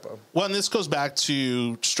 Orlando and Tampa. Well, and this goes back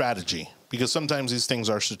to strategy, because sometimes these things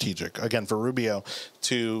are strategic. Again, for Rubio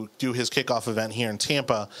to do his kickoff event here in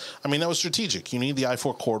Tampa, I mean, that was strategic. You need the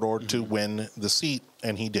I-4 corridor to win the seat,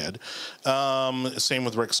 and he did. Same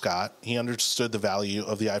with Rick Scott. He understood the value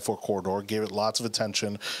of the I-4 corridor, gave it lots of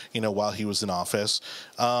attention, while he was in office.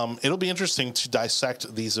 It'll be interesting to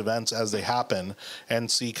dissect these events as they happen and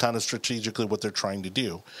see kind of strategically what they're trying to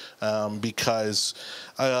do. Because,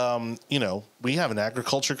 we have an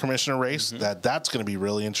agriculture commissioner race that's going to be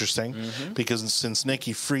really interesting because since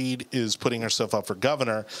Nikki Fried is putting herself up for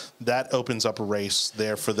governor, that opens up a race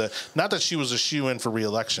there for not that she was a shoo-in for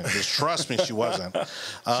re-election, because trust me, she wasn't.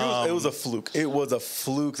 It was a fluke. It was a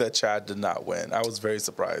fluke that Chad did not win. I was very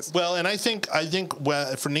surprised. Well, and I think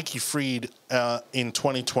for Nikki Fried in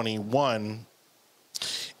 2021,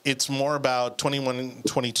 it's more about 21,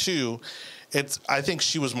 22. I think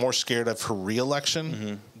she was more scared of her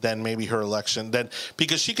re-election than maybe her election.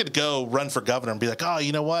 Because she could go run for governor and be like, oh,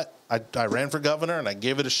 you know what? I ran for governor and I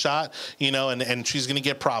gave it a shot, and she's going to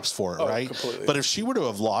get props for it, right? Completely. But if she were to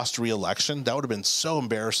have lost re-election, that would have been so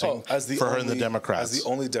embarrassing for her and the Democrats. As the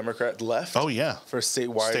only Democrat left. Oh, yeah. For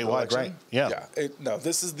statewide election. Right? Yeah. No,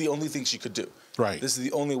 this is the only thing she could do. Right. This is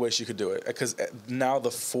the only way she could do it, because now the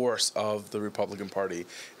force of the Republican Party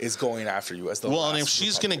is going after you as the and if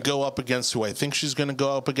she's going to go up against who I think she's going to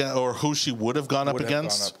go up against, or who she would have gone up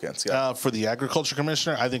against, for the agriculture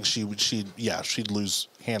commissioner, I think she'd lose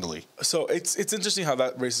handily. So it's interesting how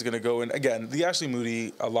that race is going to go. And again, the Ashley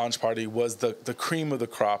Moody launch party was the cream of the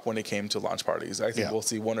crop when it came to launch parties. I think we'll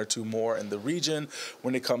see one or two more in the region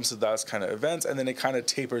when it comes to those kind of events, and then it kind of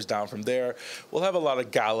tapers down from there. We'll have a lot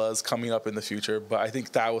of galas coming up in the future, but I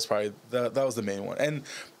think that was probably that was the main one. And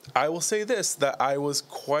I will say this, that I was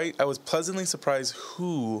pleasantly surprised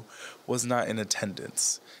who was not in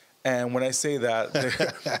attendance. And when I say that,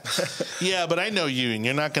 yeah, but I know you, and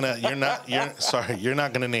you're not gonna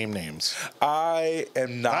name names. I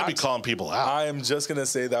am not. I'd be calling people out. I am just gonna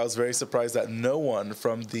say that I was very surprised that no one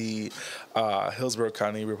from the Hillsborough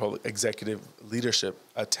County Republican executive leadership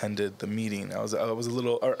attended the meeting. I was a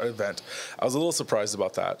little event. I was a little surprised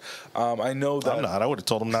about that. I know that I'm not. I would have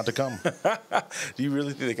told them not to come. Do you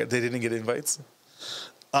really think they didn't get invites?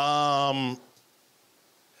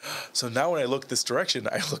 So now when I look this direction,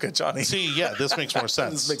 I look at Johnny. See, yeah, this makes more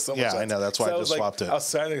sense. This makes so much sense. Yeah, I know. That's why I just swapped it. I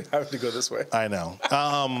was trying to have to go this way. I know.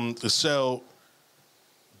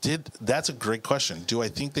 That's a great question. Do I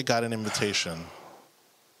think they got an invitation?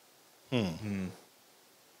 No,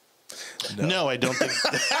 I don't think.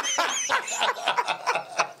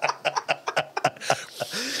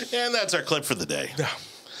 And that's our clip for the day. No.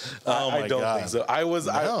 I don't think so.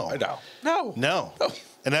 No.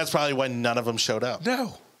 And that's probably why none of them showed up.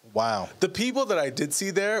 No. Wow. The people that I did see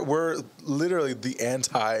there were literally the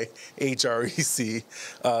anti-HREC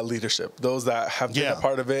leadership. Those that have been a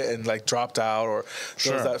part of it and dropped out, or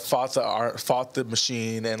those that fought the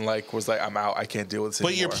machine and was like, I'm out. I can't deal with this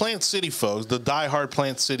anymore. But your Plant City folks, the diehard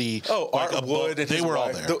Plant City. Oh, Art Wood and they were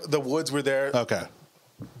all there. The Woods were there. Okay.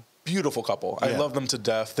 Beautiful couple. I love them to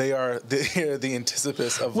death. They are the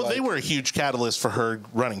antithesis of. Well, they were a huge catalyst for her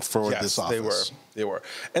running for this office. They were.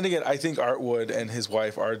 And again, I think Art Wood and his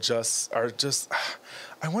wife are just.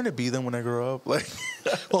 I want to be them when I grow up.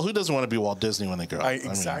 Well, who doesn't want to be Walt Disney when they grow up?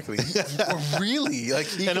 Exactly. Really?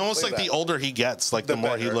 And almost like the older he gets, the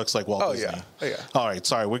more he looks like Walt Disney. Yeah. All right,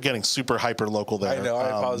 sorry, we're getting super hyper local there. I know. I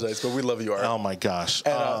apologize, but we love you, Art. Oh my gosh.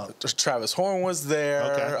 And Travis Horn was there.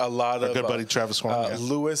 Okay. A lot of our good buddy Travis Horn.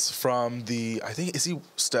 Lewis from the. I think is he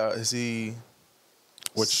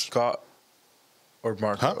which Scott or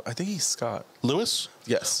Marco? Huh? I think he's Scott. Lewis?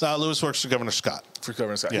 Yes. Lewis works for Governor Scott.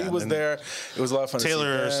 Yeah, he was there. It was a lot of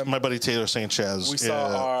fun. My buddy Taylor Sanchez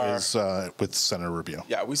is with Senator Rubio.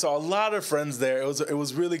 Yeah, we saw a lot of friends there. It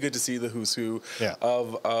was really good to see the who's who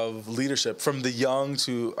of leadership, from the young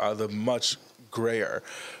to the much grayer.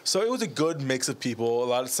 So it was a good mix of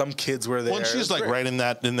people. Some kids were there. Well, and she's like right in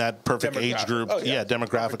that perfect age group. Oh, yeah.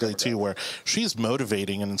 Demographically too, where she's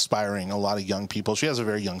motivating and inspiring a lot of young people. She has a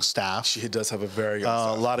very young staff. She does have a very young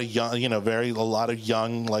staff. A lot of young, a lot of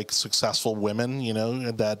young, like successful women,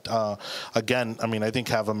 that again, I mean, I think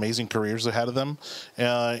have amazing careers ahead of them.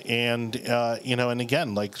 And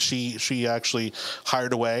again, like she actually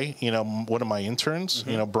hired away, one of my interns,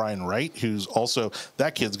 Brian Wright, who's also,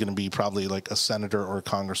 that kid's going to be probably like a senator or a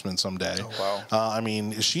congressman someday. Oh, wow. I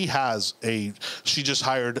mean, she just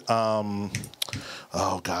hired, oh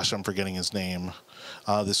gosh, I'm forgetting his name.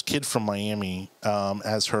 This kid from Miami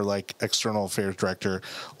as her like external affairs director,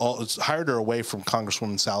 hired her away from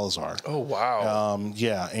Congresswoman Salazar. Oh wow!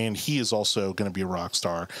 Yeah, and he is also going to be a rock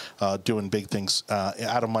star, doing big things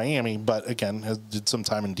out of Miami. But again, did some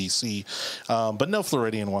time in D.C. But no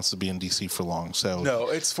Floridian wants to be in D.C. for long. So no,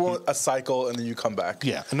 it's for a cycle, and then you come back.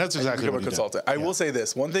 Yeah, and that's exactly what you become a consultant. I will say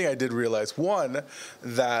this: one thing I did realize,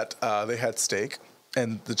 that they had steak.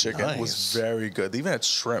 And the chicken was very good. They even had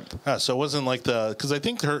shrimp. So it wasn't like because I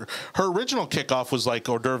think her original kickoff was like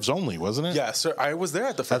hors d'oeuvres only, wasn't it? Yeah, sir. I was there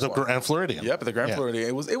at the first one. Grand Floridian. Yep, at the Grand Floridian.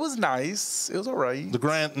 It was nice. It was all right. The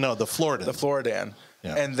Floridian. The Floridian.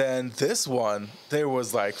 Yeah. And then this one, there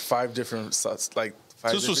was like 5 different So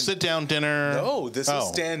this was sit down dinner. No, this was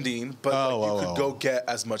standing, but you could go get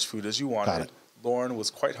as much food as you wanted. Got it. Lauren was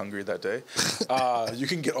quite hungry that day. You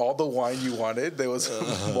can get all the wine you wanted. There was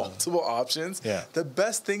multiple options. Yeah. The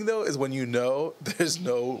best thing, though, is when there's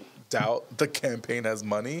no doubt the campaign has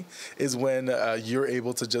money, is when you're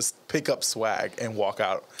able to just pick up swag and walk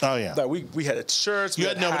out. Oh, yeah. Like we had shirts. You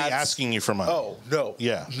had nobody hats. Asking you for money. Oh, no.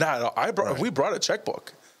 Yeah. Not at all. We brought a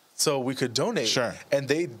checkbook. So we could donate. Sure. And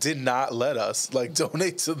they did not let us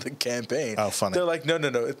donate to the campaign. Oh, funny. They're like, no,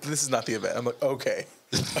 this is not the event. I'm like, okay.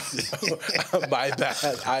 My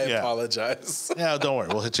bad. I apologize. Yeah, don't worry.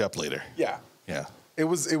 We'll hit you up later. Yeah. Yeah. It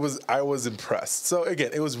was I was impressed. So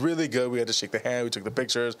again, it was really good. We had to shake the hand, we took the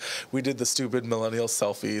pictures, we did the stupid millennial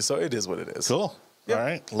selfie. So it is what it is. Cool. Yep. All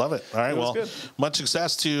right. Love it. All right. Well, good. Much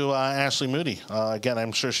success to Ashley Moody. Again,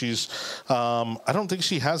 I'm sure she's, I don't think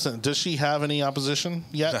she hasn't. Does she have any opposition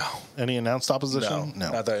yet? No. Any announced opposition?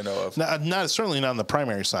 No. Not that I know of. Not certainly not on the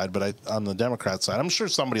primary side, but on the Democrat side, I'm sure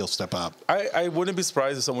somebody will step up. I wouldn't be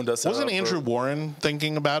surprised if someone does. Wasn't Andrew Warren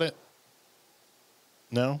thinking about it?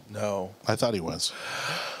 No? No. I thought he was.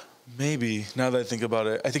 Maybe, now that I think about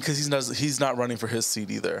it. I think because he's not running for his seat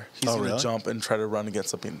either. He's going to jump and try to run and get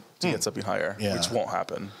something higher, which won't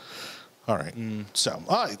happen. All right. So,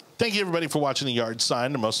 all right. Thank you, everybody, for watching The Yard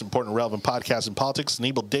Sign, the most important relevant podcast in politics.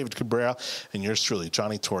 Enabled David Cabrera and yours truly,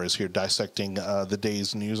 Johnny Torres, here dissecting the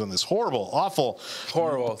day's news on this horrible,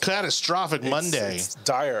 catastrophic Monday. It's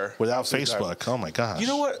dire. Without Facebook. Dire. Oh, my gosh. You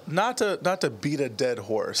know what? Not to beat a dead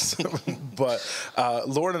horse, but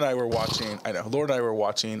Lauren and I were watching,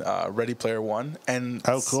 Ready Player One. And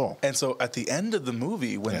oh, cool. And so at the end of the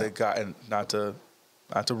movie, when they got, and not to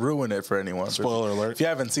ruin it for anyone. Spoiler alert. If you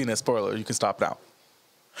haven't seen it, spoiler, you can stop now.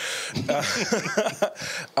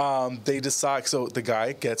 They decide, so the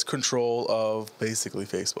guy gets control of basically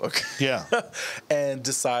Facebook. Yeah. And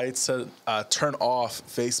decides to turn off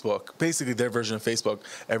Facebook, basically their version of Facebook,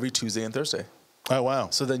 every Tuesday and Thursday. Oh, wow.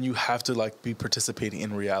 So then you have to be participating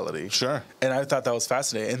in reality. Sure. And I thought that was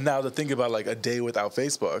fascinating. And now to think about a day without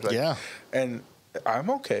Facebook. Yeah. And I'm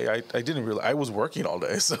okay. I didn't realize I was working all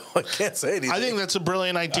day, so I can't say anything. I think that's a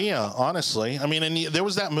brilliant idea, honestly. I mean, and there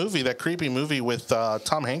was that movie, that creepy movie with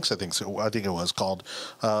Tom Hanks. I think it was called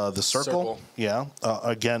The Circle. Yeah.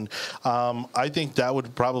 Again, I think that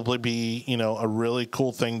would probably be a really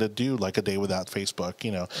cool thing to do, like a day without Facebook.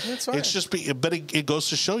 That's fine. It's just but it goes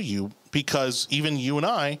to show you. Because even you and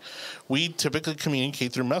I, we typically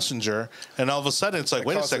communicate through Messenger, and all of a sudden it's like,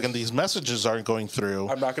 wait a second, these messages aren't going through.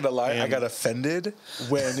 I'm not going to lie, I got offended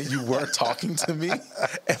when you weren't talking to me,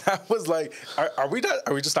 and I was like, are we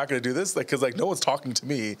just not going to do this? Because no one's talking to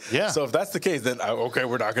me. Yeah. So if that's the case, then okay,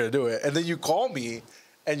 we're not going to do it. And then you call me.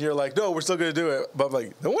 And you're like, no, we're still going to do it. But I'm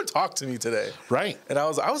like, no one talked to me today. Right. And I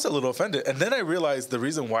was a little offended. And then I realized the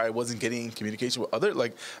reason why I wasn't getting communication with other,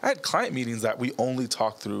 I had client meetings that we only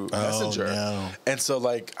talk through Messenger. No. And so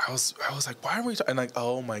I was like, why are we talking? And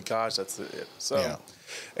oh my gosh, that's it. So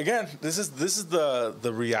again, this is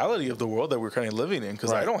the reality of the world that we're kind of living in,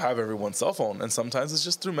 because I don't have everyone's cell phone. And sometimes it's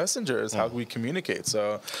just through Messenger is how we communicate.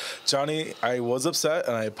 So Johnny, I was upset,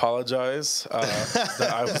 and I apologize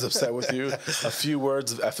that I was upset with you. A few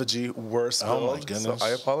words of effigy were spilled. Oh my goodness. So I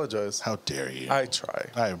apologize. How dare you? I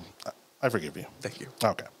try. I forgive you. Thank you.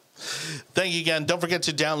 Okay. Thank you again. Don't forget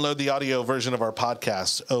to download the audio version of our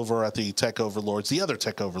podcast over at the Tech Overlords, the other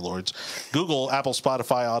Tech Overlords, Google, Apple,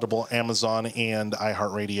 Spotify, Audible, Amazon, and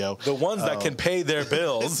iHeartRadio. The ones that can pay their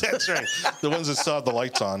bills. That's right. The ones that still have the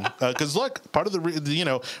lights on. Because look, part of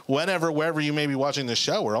wherever you may be watching this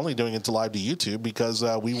show, we're only doing it to live to YouTube because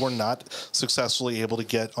we were not successfully able to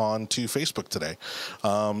get on to Facebook today.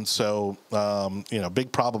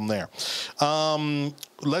 Big problem there.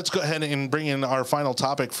 Let's go ahead and bring in our final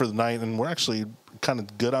topic for the night, and we're actually kind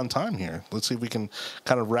of good on time here. Let's see if we can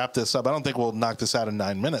kind of wrap this up. I don't think we'll knock this out in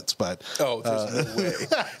 9 minutes, but there's no way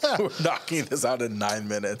we're knocking this out in 9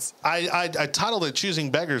 minutes. I titled it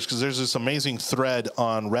 "Choosing Beggars" because there's this amazing thread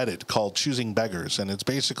on Reddit called "Choosing Beggars," and it's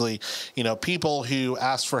basically people who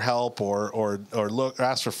ask for help or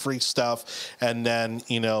ask for free stuff, and then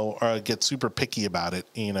get super picky about it,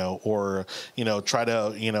 or try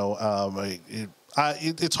to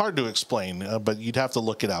it's hard to explain, but you'd have to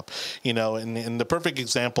look it up, and the perfect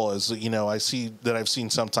example is, I've seen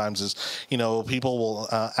sometimes is, people will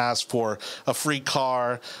ask for a free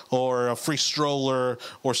car or a free stroller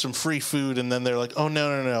or some free food. And then they're like, oh,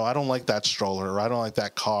 no, I don't like that stroller, or I don't like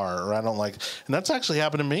that car, or and that's actually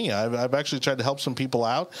happened to me. I've actually tried to help some people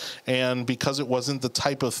out. And because it wasn't the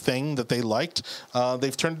type of thing that they liked,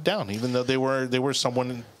 they've turned it down, even though they were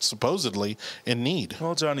someone supposedly in need.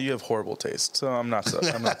 Well, Johnny, you have horrible taste. So I'm not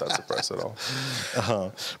that surprised at all.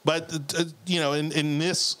 But in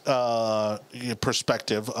this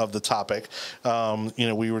perspective of the topic,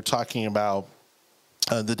 we were talking about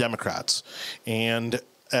the Democrats, and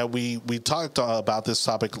we talked about this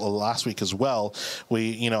topic last week as well.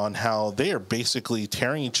 On how they are basically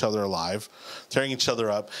tearing each other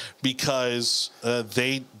up because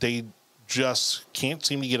they just can't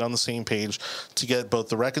seem to get on the same page to get both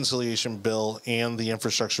the reconciliation bill and the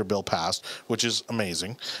infrastructure bill passed, which is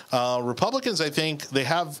amazing. Republicans, I think they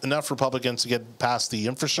have enough Republicans to get past the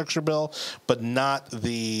infrastructure bill, but not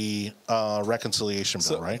the reconciliation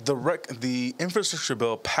bill, right? The infrastructure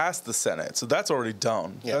bill passed the Senate, so that's already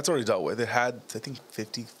done. Yeah. That's already dealt with. It had, I think,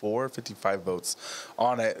 55 votes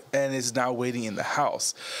on it, and is now waiting in the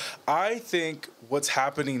House. I think what's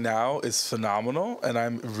happening now is phenomenal, and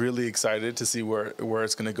I'm really excited to see where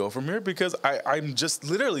it's going to go from here, because I'm just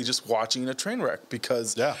literally just watching a train wreck,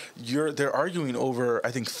 because they're arguing over,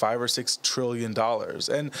 I think, $5 or $6 trillion,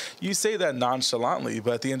 and you say that nonchalantly,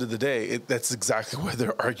 but at the end of the day, that's exactly what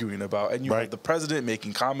they're arguing about. And you have the president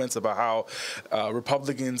making comments about how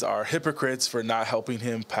Republicans are hypocrites for not helping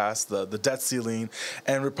him pass the debt ceiling,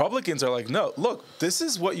 and Republicans are like, no, look, this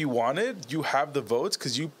is what you wanted. You have the votes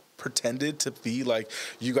because you pretended to be like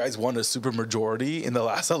you guys won a supermajority in the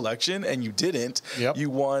last election, and you didn't. Yep.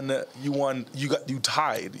 You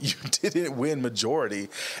tied. You didn't win majority.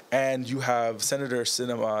 And you have Senator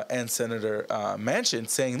Sinema and Senator Manchin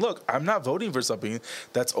saying, look, I'm not voting for something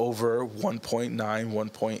that's over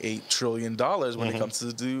 $1.8 trillion when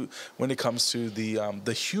it comes to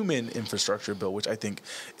the human infrastructure bill, which I think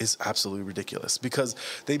is absolutely ridiculous, because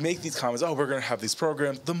they make these comments, oh, we're going to have these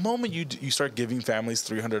programs. The moment you start giving families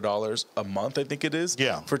 $300 a month, I think it is,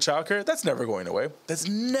 for childcare, that's never going away. That's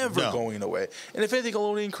never going away. And if anything, it'll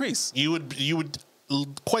only increase. You would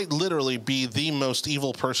quite literally be the most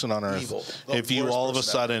evil person on earth if you all of a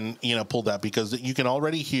sudden pulled that, because you can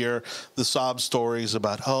already hear the sob stories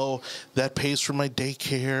about, oh, that pays for my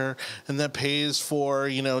daycare, and that pays for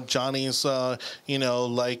Johnny's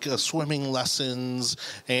swimming lessons,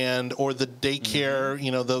 and or the daycare,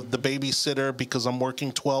 the babysitter, because I'm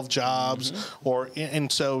working 12 jobs, and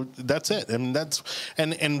so that's it.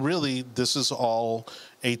 And really this is all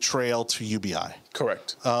a trail to UBI.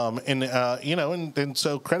 Correct. And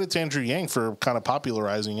so credit to Andrew Yang for kind of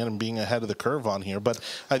popularizing it and being ahead of the curve on here. But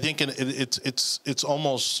I think it's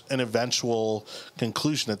almost an eventual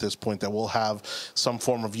conclusion at this point that we'll have some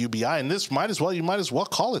form of UBI. And this you might as well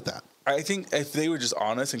call it that. I think if they were just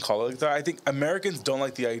honest and call it like that, I think Americans don't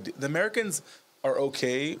like the idea. The Americans are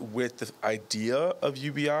okay with the idea of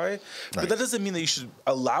UBI, but that doesn't mean that you should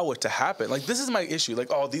allow it to happen. Like, this is my issue. Like,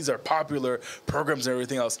 oh, these are popular programs and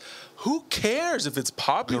everything else. Who cares if it's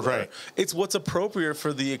popular? Right. It's what's appropriate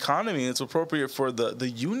for the economy. It's appropriate for the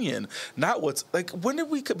union, not what's like. When did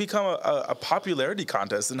we become a popularity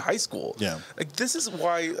contest in high school? Yeah. Like, this is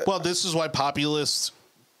why. Well, this is why populists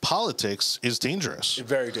politics is dangerous.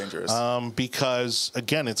 Very dangerous. Because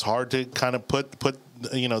again, it's hard to kind of put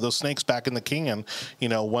those snakes back in the can,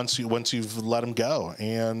 once you've let them go.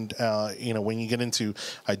 And when you get into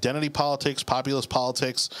identity politics, populist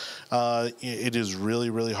politics, it is really,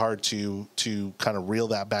 really hard to kind of reel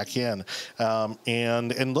that back in.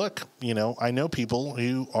 And look, I know people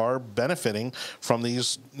who are benefiting from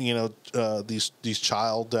these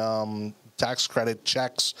child tax credit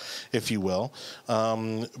checks, if you will.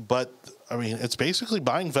 But I mean, it's basically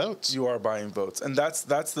buying votes. You are buying votes, and that's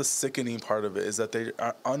the sickening part of it, is that they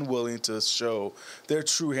are unwilling to show their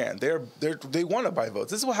true hand. They want to buy votes.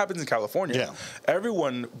 This is what happens in California. Yeah.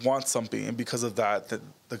 Everyone wants something, and because of that, the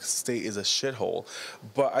state is a shithole.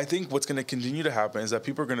 But I think what's going to continue to happen is that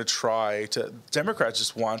people are going to try to.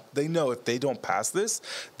 Democrats they know if they don't pass this,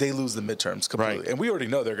 they lose the midterms completely, right. And we already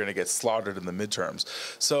know they're going to get slaughtered in the midterms.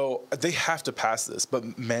 So they have to pass this.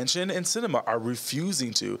 But Manchin and Sinema are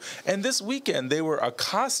refusing to, and this weekend they were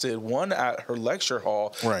accosted, one at her lecture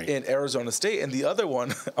hall in Arizona State and the other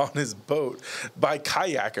one on his boat, by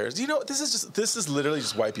kayakers. This is literally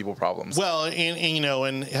just white people problems. Well,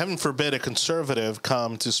 and heaven forbid a conservative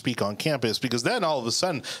come to speak on campus, because then all of a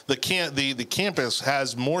sudden the campus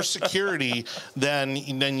has more security than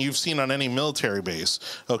you've seen on any military base.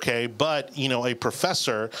 Okay, but a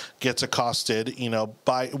professor gets accosted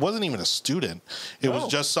by, it wasn't even a student, it was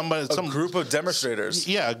just some group of demonstrators.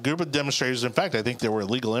 Yeah, a group of demonstrators. In fact, I think they were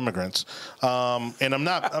illegal immigrants. And I'm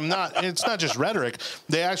not. It's not just rhetoric.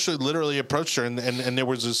 They actually literally approached her, and there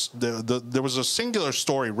was there was a singular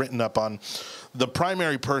story written up on the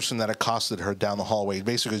primary person that accosted her down the hallway.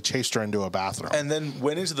 Basically chased her into a bathroom, and then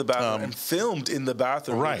went into the bathroom and filmed in the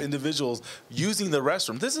bathroom with individuals using the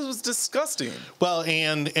restroom. This was disgusting. Well,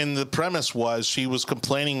 and the premise was, she was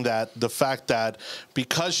complaining that the fact that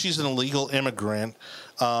because she's an illegal immigrant,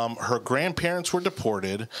 her grandparents were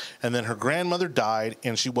deported, and then her grandmother died,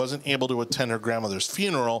 and she wasn't able to attend her grandmother's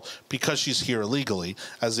funeral because she's here illegally,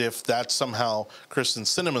 as if that's somehow Kristen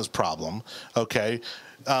Sinema's problem. Okay,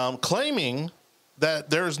 claiming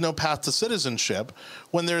that there is no path to citizenship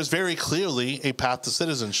when there is very clearly a path to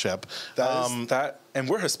citizenship. And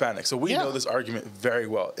we're Hispanic, so we know this argument very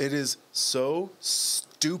well. It is so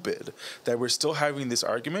stupid that we're still having this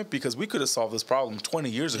argument, because we could have solved this problem 20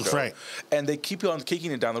 years ago. Right. And they keep on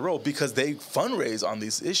kicking it down the road because they fundraise on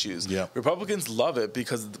these issues. Yeah. Republicans love it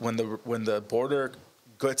because when the border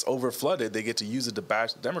gets over flooded, they get to use it to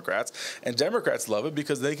bash Democrats, and Democrats love it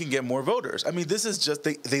because they can get more voters. I mean, this is just,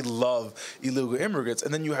 they love illegal immigrants.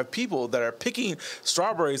 And then you have people that are picking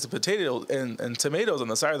strawberries and potatoes and tomatoes on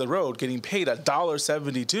the side of the road, getting paid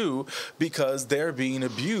 $1.72 because they're being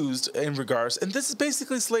abused in regards, and this is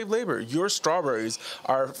basically slave labor. Your strawberries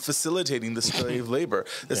are facilitating the slave labor.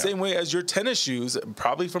 The same way as your tennis shoes,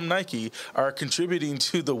 probably from Nike, are contributing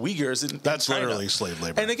to the Uyghurs in That's China. literally slave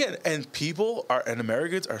labor. And again, people and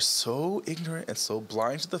Americans are so ignorant and so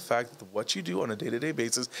blind to the fact that what you do on a day-to-day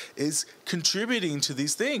basis is contributing to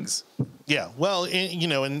these things. Yeah, well,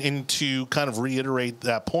 and to kind of reiterate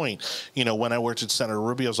that point, when I worked at Senator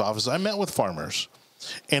Rubio's office, I met with farmers.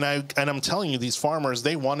 And I'm telling you, these farmers,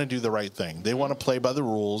 they want to do the right thing. They want to play by the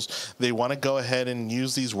rules. They want to go ahead and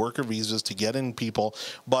use these worker visas to get in people.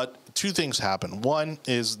 But two things happen. One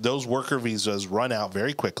is those worker visas run out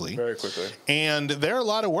very quickly. Very quickly. And there are a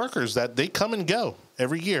lot of workers that they come and go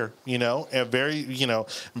every year,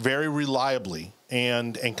 very reliably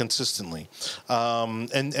and consistently.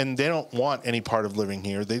 And they don't want any part of living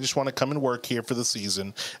here. They just want to come and work here for the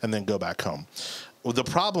season and then go back home. Well, the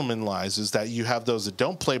problem lies is that you have those that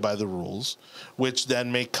don't play by the rules, which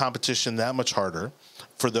then make competition that much harder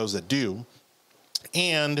for those that do.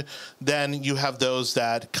 And then you have those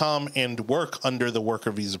that come and work under the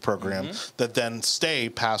worker visa program that then stay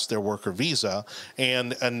past their worker visa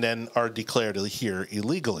and then are declared here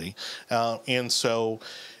illegally. And so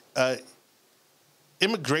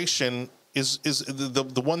immigration is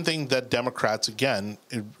the one thing that Democrats, again,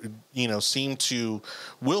 seem to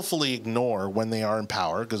willfully ignore when they are in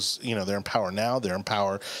power, because, they're in power now, they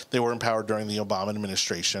were in power during the Obama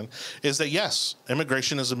administration, is that, yes,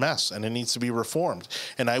 immigration is a mess and it needs to be reformed.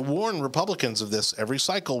 And I warn Republicans of this every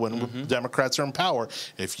cycle when Democrats are in power.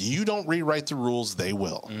 If you don't rewrite the rules, they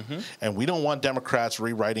will. And we don't want Democrats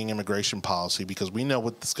rewriting immigration policy, because we know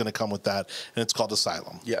what's going to come with that, and it's called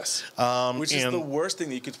asylum. Yes. Which is the worst thing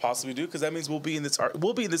that you could possibly do, because that means we'll be in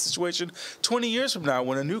this situation 20 years from now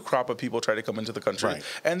when a new crop of people try to come into the country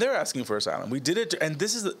and they're asking for asylum. We did it, and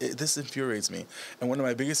this infuriates me. And one of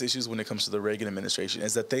my biggest issues when it comes to the Reagan administration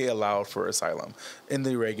is that they allowed for asylum in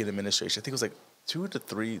the Reagan administration. I think it was like 2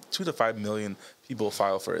 to 5 million people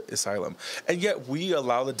file for asylum. And yet we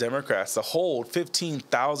allow the Democrats to hold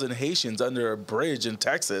 15,000 Haitians under a bridge in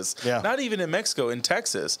Texas, not even in Mexico, in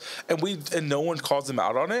Texas. And no one calls them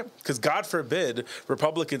out on it, because God forbid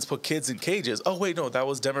Republicans put kids in cages. Oh, wait, no, that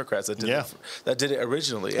was Democrats that did it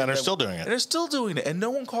originally. And they're still doing it. And they're still doing it. And no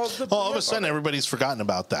one calls them. All of a sudden, everybody's forgotten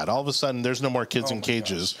about that. All of a sudden, there's no more kids in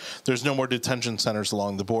cages. Gosh. There's no more detention centers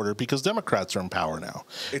along the border because Democrats are in power now.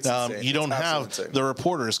 It's you don't have the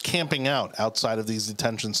reporters camping out outside of these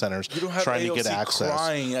detention centers trying to get access.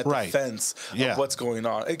 Crying at the fence of what's going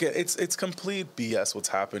on. Again, it's complete BS what's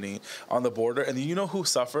happening on the border. And you know who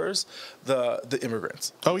suffers? The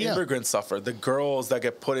immigrants. Oh, yeah. Immigrants suffer. The girls that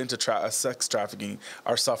get put into sex trafficking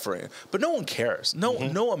are suffering. But no one cares.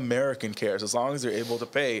 No American cares, as long as they're able to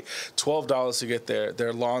pay $12 to get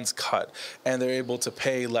their lawns cut, and they're able to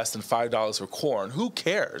pay less than $5 for corn. Who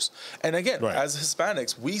cares? And again, as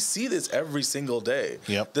Hispanics, we see this every single day.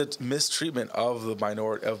 The mistreatment of the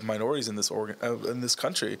minorities in this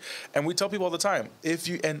country, and we tell people all the time,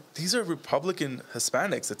 and these are Republican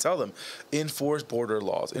Hispanics that tell them, enforce border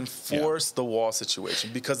laws, enforce the wall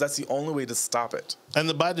situation, because that's the only way to stop it. And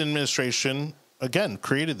the Biden administration, again,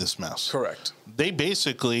 created this mess. Correct. They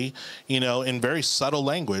basically, in very subtle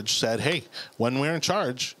language said, hey, when we're in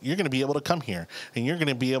charge, you're going to be able to come here and you're going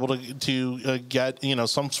to be able to get,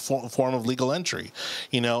 some form of legal entry,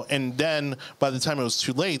 and then by the time it was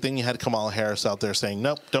too late, then you had Kamala Harris out there saying,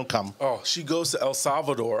 nope, don't come. Oh, she goes to El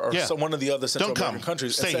Salvador or one of the other Central American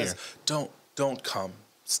countries and says, don't come.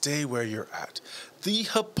 Stay where you're at. The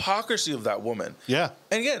hypocrisy of that woman. Yeah.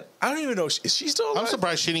 And again, I don't even know, is she still alive? I'm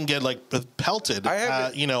surprised she didn't get pelted,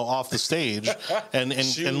 off the stage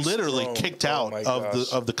and literally kicked out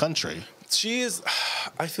of the country. She is,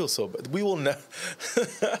 I feel so bad. We will never,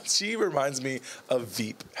 she reminds me of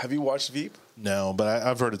Veep. Have you watched Veep? No, but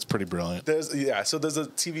I've heard it's pretty brilliant. So there's a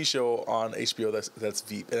TV show on HBO that's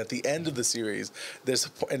Veep, and at the end of the series,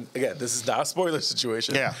 and again, this is not a spoiler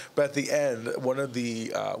situation. Yeah. But at the end, one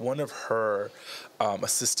of her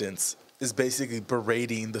assistants is basically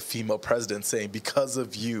berating the female president, saying, because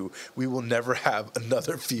of you, we will never have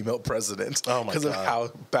another female president because of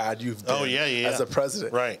how bad you've been as a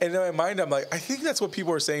president. Right. And in my mind, I'm like, I think that's what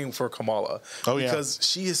people are saying for Kamala. Because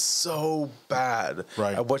she is so bad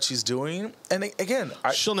at what she's doing. And again,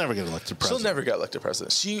 she'll never get elected president. She'll never get elected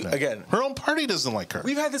president. Again, her own party doesn't like her.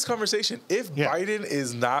 We've had this conversation. If Biden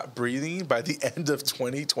is not breathing by the end of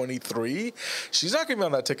 2023, she's not going to be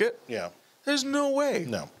on that ticket. Yeah. There's no way.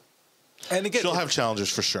 No. And again, she'll have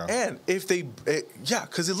challenges for sure. And if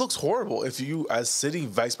because it looks horrible if you, as sitting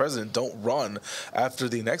vice president, don't run after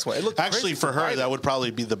the next one. It looked actually for her, that would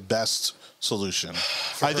probably be the best solution.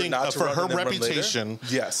 I think for her reputation,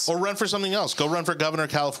 yes, or run for something else. Go run for governor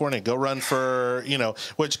of California. Go run for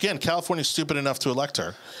which again, California's stupid enough to elect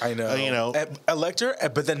her. I know, elect her,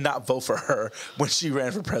 but then not vote for her when she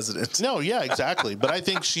ran for president. No, yeah, exactly. But I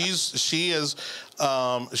think she's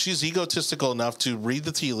egotistical enough to read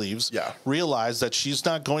the tea leaves, realize that she's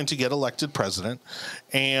not going to get elected president,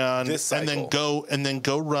 and then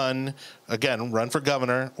go run for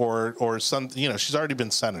governor or some. She's already been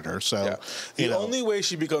senator, so the only way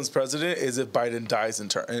she becomes president is if Biden dies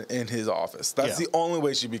in his office. That's the only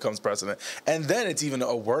way she becomes president, and then it's even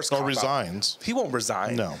a worse. Or resigns. He won't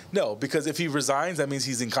resign. No, because if he resigns, that means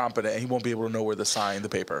he's incompetent and he won't be able to know where to sign the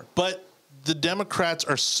paper. But the Democrats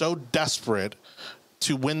are so desperate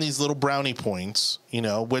to win these little brownie points,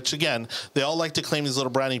 which again, they all like to claim these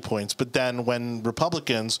little brownie points, but then when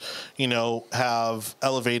Republicans, have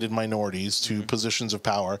elevated minorities to positions of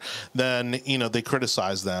power, then, they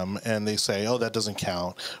criticize them and they say, oh, that doesn't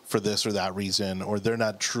count for this or that reason, or they're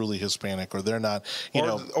not truly Hispanic, or they're not,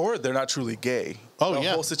 or they're not truly gay. Oh,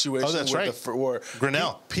 the whole situation. Oh, that's right. Where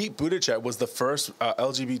Grinnell. Pete Buttigieg was the first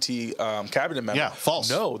LGBT cabinet member. Yeah, false.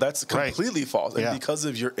 No, that's completely false. And because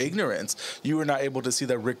of your ignorance, you were not able to see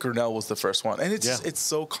that Rick Grinnell was the first one. And it's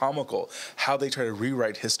so comical how they try to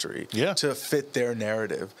rewrite history to fit their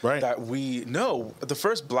narrative. Right. That we know the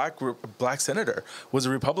first black senator was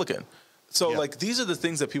a Republican. So these are the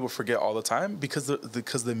things that people forget all the time because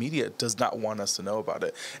the media does not want us to know about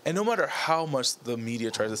it. And no matter how much the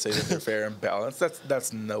media tries to say that they're fair and balanced,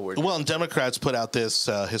 that's nowhere. Well, and Democrats put out this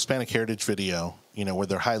Hispanic Heritage video, where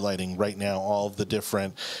they're highlighting right now all of the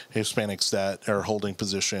different Hispanics that are holding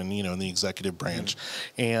position, in the executive branch.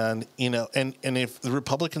 And, and if the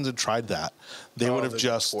Republicans had tried that, they would have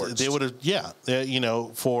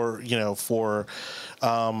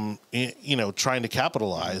trying to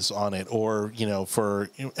capitalize on it, or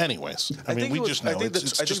anyways. I mean, we just know. I think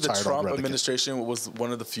the Trump administration was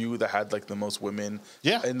one of the few that had the most women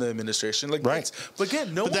in the administration. But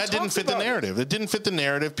again, but that didn't fit the narrative. It didn't fit the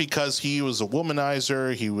narrative because he was a womanizer.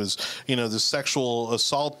 womanizer. He was, the sexual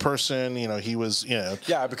assault person. He was,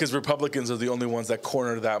 Yeah, because Republicans are the only ones that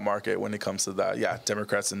corner that market when it comes to that. Yeah,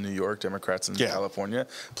 Democrats in New York, Democrats in California.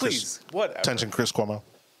 Please, whatever. Attention, Chris Cuomo.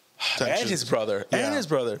 And his brother. And his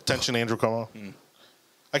brother. Attention, Andrew Cuomo.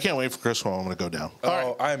 I can't wait for Chris Cuomo to go down. All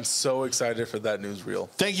right. I'm so excited for that newsreel.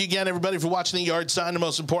 Thank you again, everybody, for watching The Yard Sign, the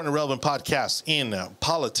most important and relevant podcast in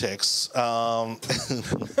politics.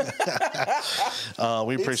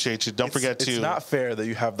 We appreciate you. Don't forget to... It's not fair that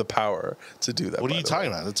you have the power to do that. What are you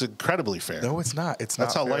talking about? It's incredibly fair. No, it's not. It's not.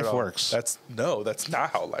 That's how life works. That's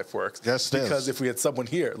not how life works. Yes, it is. Because if we had someone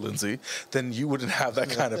here, Lindsay, then you wouldn't have that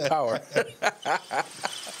kind of power.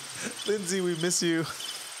 Lindsay, we miss you.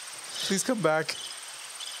 Please come back.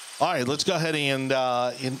 All right, let's go ahead and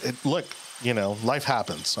look. Life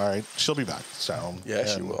happens. All right, she'll be back. So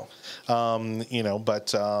she will. But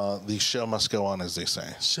the show must go on, as they say.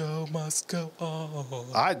 Show must go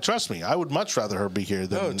on. Trust me. I would much rather her be here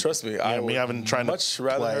than. No, trust me. I would much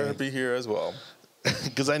rather her be here as well.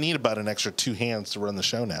 Because I need about an extra 2 hands to run the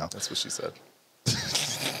show now. That's what she said.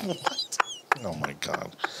 What? Oh my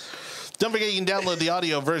God. Don't forget, you can download the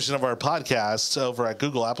audio version of our podcast over at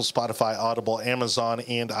Google, Apple, Spotify, Audible, Amazon,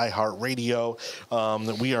 and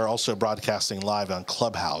iHeartRadio. We are also broadcasting live on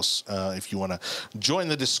Clubhouse. If you want to join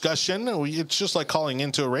the discussion, it's just like calling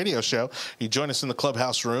into a radio show. You join us in the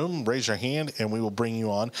Clubhouse room, raise your hand, and we will bring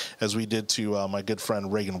you on, as we did to my good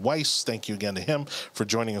friend Reagan Weiss. Thank you again to him for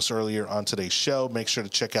joining us earlier on today's show. Make sure to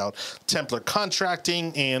check out Templar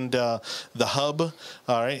Contracting and the Hub,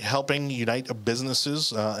 all right, helping unite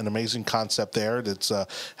businesses, an amazing concept there that's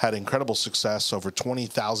had incredible success, over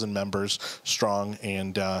 20,000 members strong,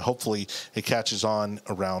 and hopefully it catches on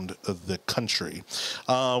around the country.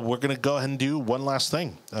 We're going to go ahead and do one last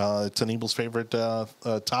thing. It's an Eagles' favorite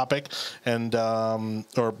topic and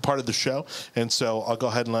or part of the show, and so I'll go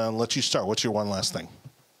ahead and let you start. What's your one last thing?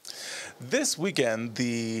 This weekend,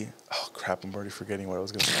 oh crap, I'm already forgetting what I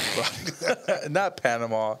was going to talk about. Not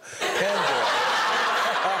Panama, Pandora.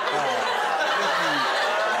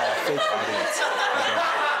 Fake audience.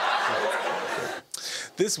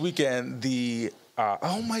 This weekend,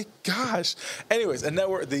 oh my gosh. Anyways, a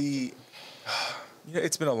network,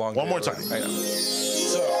 it's been a long day. One more time. I know.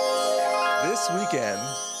 So, this weekend,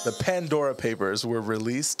 the Pandora Papers were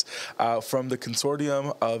released from the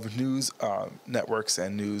consortium of news networks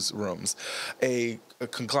and newsrooms, a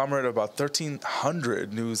conglomerate of about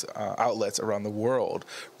 1,300 news outlets around the world,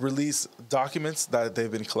 released documents that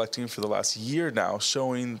they've been collecting for the last year now,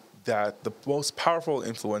 showing that the most powerful,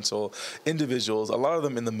 influential individuals, a lot of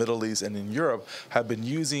them in the Middle East and in Europe, have been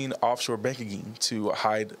using offshore banking to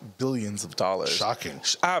hide billions of dollars. Shocking.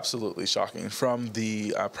 Absolutely shocking. From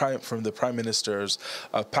the prime ministers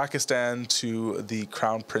of Pakistan to the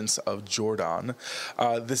Crown Prince of Jordan.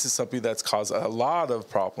 This is something that's caused a lot of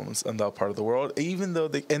problems in that part of the world, even though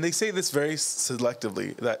they say this very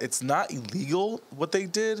selectively, that it's not illegal what they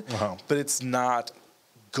did, but it's not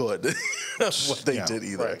good what they did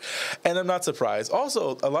either. Right. And I'm not surprised.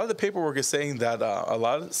 Also, a lot of the paperwork is saying that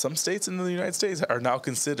some states in the United States are now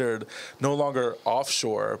considered no longer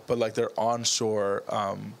offshore, but like they're onshore.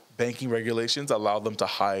 Banking regulations allow them to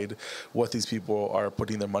hide what these people are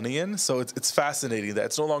putting their money in. So it's fascinating that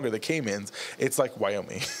it's no longer the Caymans. It's like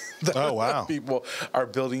Wyoming. Oh, wow. People are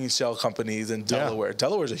building shell companies in Delaware. Yeah.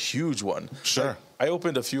 Delaware's a huge one. Sure. I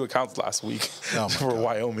opened a few accounts last week for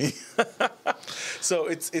Wyoming. So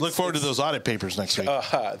it's look forward to those audit papers next week.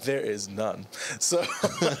 There is none. So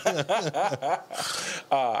I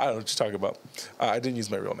don't know what you're talking about. I didn't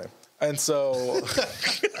use my real name. And so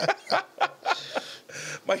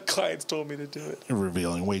my clients told me to do it. You're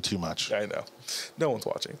revealing way too much. I know. No one's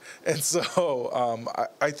watching. And so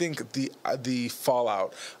I think the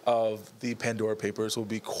fallout of the Pandora Papers will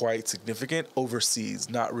be quite significant overseas,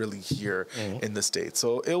 not really here in the States.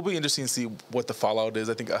 So it'll be interesting to see what the fallout is.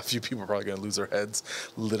 I think a few people are probably going to lose their heads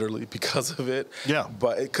literally because of it. Yeah.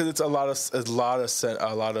 But because it's a lot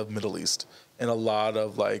of Middle East and a lot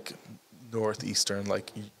of like northeastern,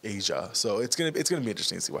 like Asia. So it's gonna be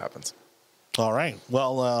interesting to see what happens. All right.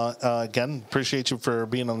 Well, again, appreciate you for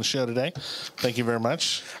being on the show today. Thank you very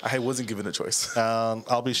much. I wasn't given a choice.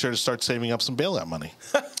 I'll be sure to start saving up some bailout money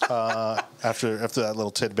after that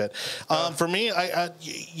little tidbit. For me,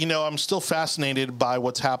 I'm still fascinated by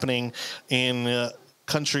what's happening in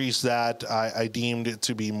countries that I deemed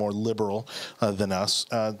to be more liberal than us.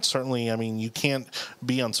 Certainly, I mean, you can't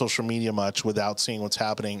be on social media much without seeing what's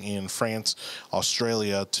happening in France,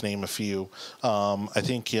 Australia, to name a few. I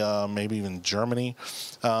think maybe even Germany.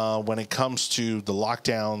 When it comes to the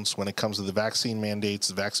lockdowns, when it comes to the vaccine mandates,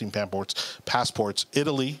 the vaccine passports,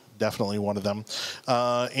 Italy, definitely one of them.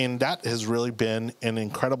 And that has really been an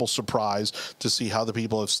incredible surprise to see how the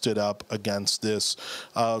people have stood up against this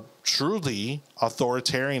truly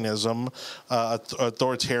authoritarian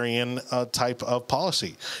type of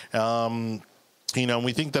policy.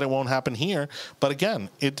 We think that it won't happen here, but again,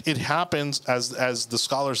 it happens as the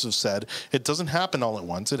scholars have said. It doesn't happen all at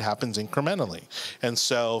once; it happens incrementally. And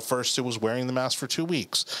so, first it was wearing the mask for 2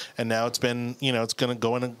 weeks, and now it's been, it's going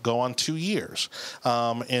to go on 2 years.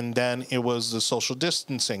 And then it was the social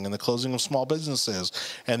distancing and the closing of small businesses,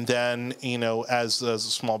 and then as the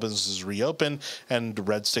small businesses reopen and the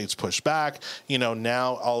red states push back,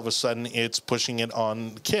 now all of a sudden it's pushing it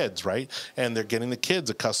on kids, right? And they're getting the kids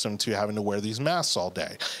accustomed to having to wear these masks all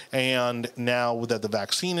day. And now that the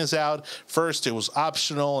vaccine is out, first it was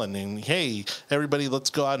optional, and then, hey, everybody, let's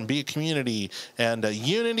go out and be a community. And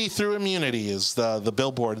unity through immunity is the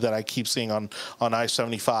billboard that I keep seeing on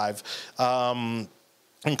I-75.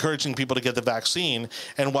 Encouraging people to get the vaccine.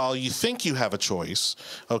 And while you think you have a choice,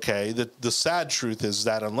 okay, the sad truth is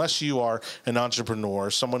that unless you are an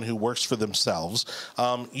entrepreneur, someone who works for themselves,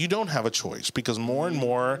 you don't have a choice, because more and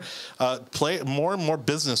more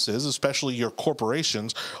businesses, especially your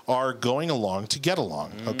corporations, are going along to get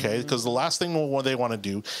along, okay? Because the last thing they want to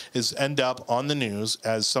do is end up on the news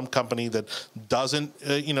as some company that doesn't,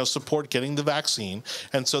 support getting the vaccine.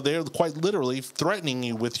 And so they're quite literally threatening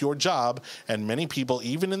you with your job, and many people,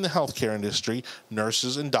 even in the healthcare industry,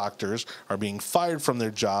 nurses and doctors are being fired from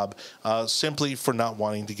their job simply for not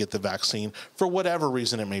wanting to get the vaccine for whatever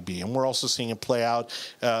reason it may be. And we're also seeing it play out,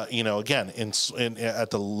 again, at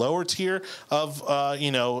the lower tier of,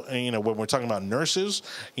 when we're talking about nurses,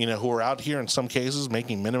 who are out here in some cases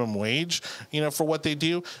making minimum wage, for what they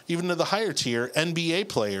do. Even to the higher tier, NBA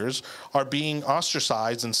players are being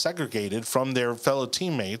ostracized and segregated from their fellow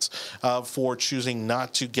teammates for choosing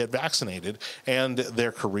not to get vaccinated. And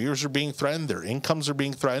their careers are being threatened, their incomes are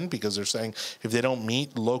being threatened, because they're saying if they don't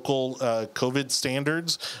meet local COVID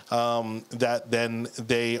standards, that then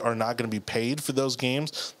they are not going to be paid for those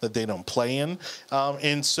games that they don't play in.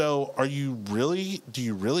 And so do you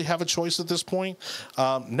really have a choice at this point?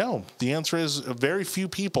 No. The answer is very few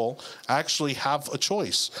people actually have a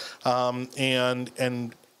choice.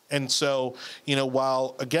 And so,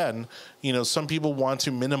 while, again, some people want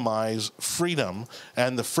to minimize freedom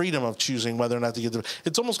and the freedom of choosing whether or not to get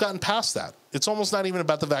it's almost gotten past that. It's almost not even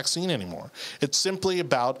about the vaccine anymore. It's simply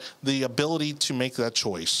about the ability to make that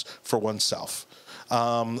choice for oneself.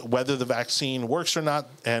 Whether the vaccine works or not,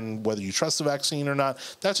 and whether you trust the vaccine or not,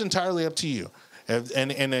 that's entirely up to you.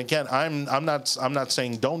 And again, I'm not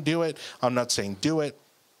saying don't do it. I'm not saying do it.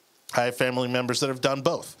 I have family members that have done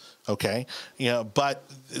both. Okay, but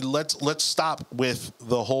let's stop with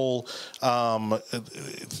the whole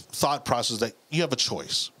thought process that you have a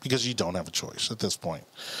choice, because you don't have a choice at this point.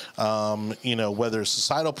 Whether it's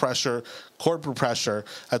societal pressure, corporate pressure,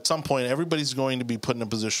 at some point everybody's going to be put in a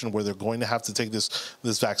position where they're going to have to take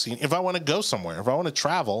this vaccine. If I want to go somewhere, if I want to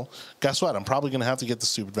travel, guess what? I'm probably going to have to get the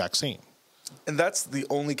stupid vaccine. And that's the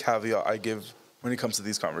only caveat I give when it comes to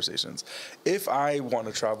these conversations. If I want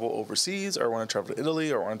to travel overseas, or want to travel to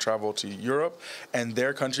Italy, or want to travel to Europe, and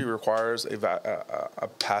their country requires a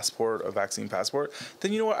passport, a vaccine passport,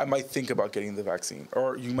 then you know what? I might think about getting the vaccine,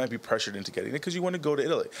 or you might be pressured into getting it because you want to go to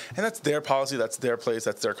Italy, and that's their policy, that's their place,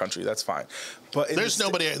 that's their country, that's fine. But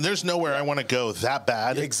there's nowhere I want to go that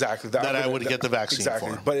bad. Exactly. That I would get the vaccine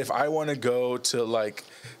for. But if I want to go to like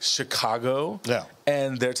Chicago,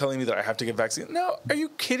 and they're telling me that I have to get vaccine, no, are you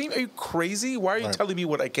kidding? Are you crazy? Why are you telling me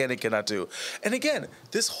what I can and cannot do? And again,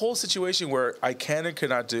 this whole situation where I can and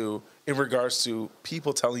cannot do in regards to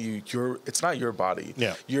people telling you it's not your body.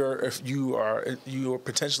 Yeah. You are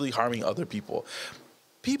potentially harming other people.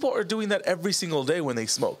 People are doing that every single day when they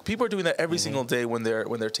smoke. People are doing that every single day when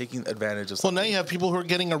they're taking advantage of something. Well, now you have people who are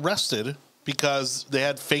getting arrested because they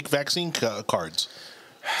had fake vaccine cards.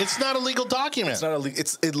 It's not a legal document. It's not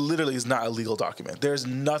it literally is not a legal document. There's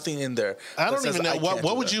nothing in there. I don't even know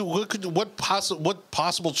what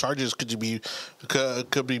possible charges could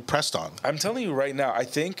be pressed on. I'm telling you right now, I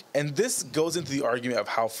think, and this goes into the argument of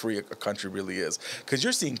how free a country really is, because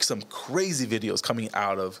you're seeing some crazy videos coming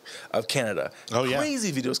out of Canada. Oh yeah,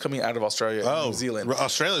 crazy videos coming out of Australia and New Zealand.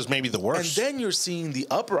 Australia's maybe the worst. And then you're seeing the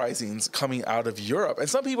uprisings coming out of Europe, and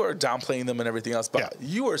some people are downplaying them and everything else, but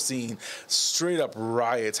you are seeing straight up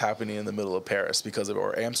riots happening in the middle of Paris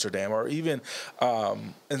or Amsterdam, or even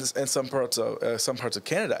in some parts of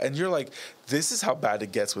Canada, and you're like, this is how bad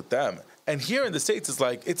it gets with them. And here in the States, it's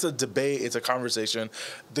like, it's a debate, it's a conversation.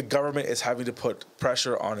 The government is having to put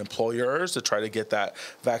pressure on employers to try to get that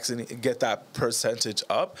vaccine, get that percentage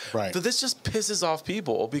up. Right. But this just pisses off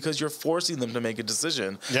people because you're forcing them to make a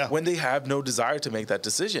decision when they have no desire to make that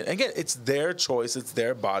decision. Again, it's their choice, it's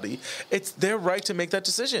their body, it's their right to make that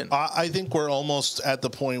decision. I think we're almost at the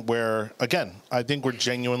point where, again, I think we're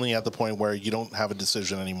genuinely at the point where you don't have a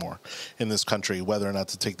decision anymore in this country whether or not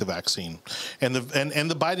to take the vaccine, and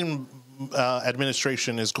the Biden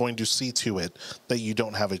administration is going to see to it that you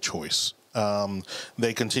don't have a choice.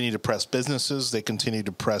 They continue to press businesses. They continue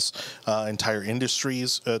to press entire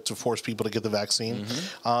industries to force people to get the vaccine.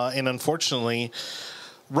 And unfortunately,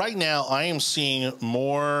 right now, I am seeing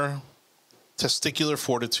more testicular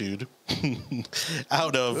fortitude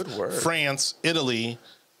out of France, Italy,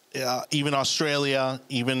 even Australia,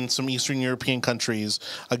 even some Eastern European countries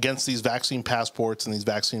against these vaccine passports and these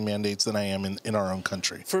vaccine mandates than I am in our own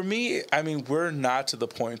country. For me, I mean, we're not to the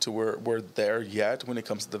point to where we're there yet when it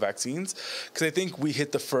comes to the vaccines, because I think we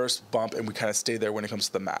hit the first bump and we kind of stay there when it comes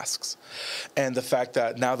to the masks. And the fact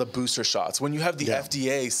that now the booster shots, when you have the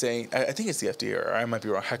FDA saying, I think it's the FDA, or I might be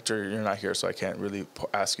wrong. Hector, you're not here, so I can't really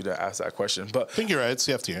ask you to ask that question. But I think you're right, it's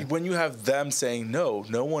the FDA. When you have them saying, no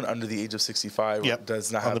one under the age of 65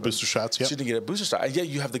 does not have booster shots, shouldn't get a booster shot. And yet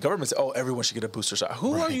you have the government say, "Oh, everyone should get a booster shot."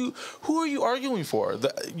 Who are you arguing for?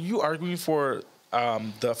 You arguing for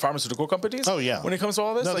the pharmaceutical companies? Oh, yeah. When it comes to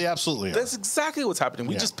all this, no, they absolutely are. That's exactly what's happening.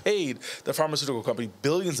 We just paid the pharmaceutical company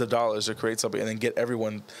billions of dollars to create something and then get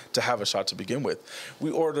everyone to have a shot to begin with.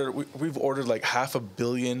 We've ordered like 500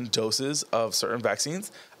 million doses of certain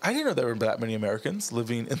vaccines. I didn't know there were that many Americans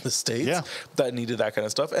living in the States that needed that kind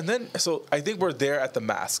of stuff. And then, so I think we're there at the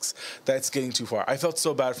masks. That's getting too far. I felt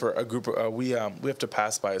so bad for a group. We have to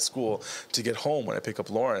pass by a school to get home when I pick up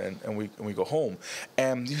Lauren, and we go home.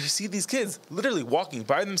 And you see these kids literally walking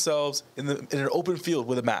by themselves in an open field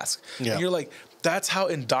with a mask. And you're like, that's how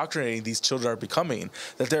indoctrinating these children are becoming,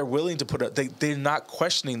 that they're willing to they're not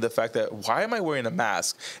questioning the fact that, why am I wearing a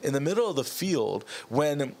mask in the middle of the field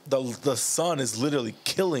when the sun is literally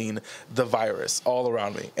killing the virus all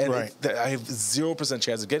around me? And I have 0%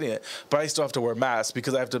 chance of getting it, but I still have to wear masks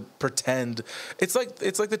because I have to pretend. It's like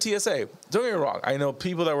the TSA. Don't get me wrong. I know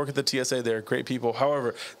people that work at the TSA, they're great people.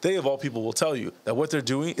 However, they of all people will tell you that what they're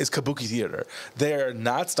doing is kabuki theater. They're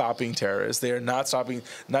not stopping terrorists. They are not stopping,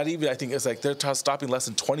 not even, I think it's like they're stopping less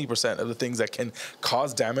than 20% of the things that can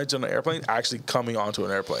cause damage on an airplane actually coming onto an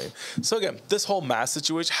airplane. So again, this whole mask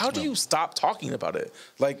situation, how do you stop talking about it?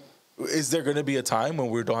 Like, is there going to be a time when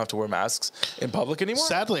we don't have to wear masks in public anymore?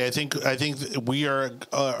 Sadly, I think we are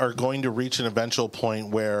going to reach an eventual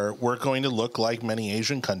point where we're going to look like many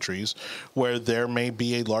Asian countries, where there may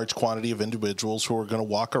be a large quantity of individuals who are going to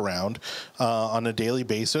walk around on a daily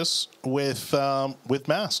basis with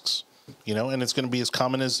masks. You know, and it's going to be as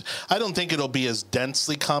common as, I don't think it'll be as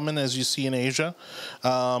densely common as you see in Asia,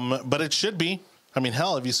 but it should be. I mean,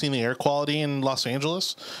 hell, have you seen the air quality in Los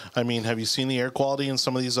Angeles? I mean, have you seen the air quality in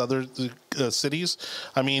some of these other cities?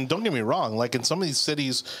 I mean, don't get me wrong. Like in some of these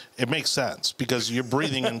cities, it makes sense because you're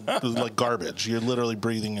breathing in like garbage. You're literally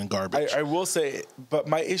breathing in garbage. I will say, but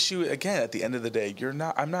my issue, again, at the end of the day,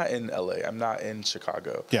 I'm not in LA. I'm not in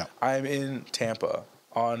Chicago. Yeah. I'm in Tampa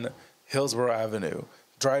on Hillsborough Avenue,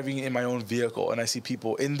 driving in my own vehicle, and I see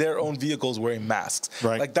people in their own vehicles wearing masks.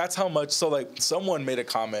 Right. Like, that's how much. So, like, someone made a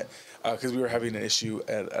comment because we were having an issue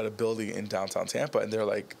at a building in downtown Tampa, and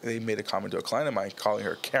they made a comment to a client of mine calling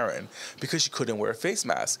her Karen because she couldn't wear a face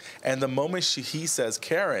mask. And the moment he says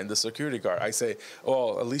Karen, the security guard, I say,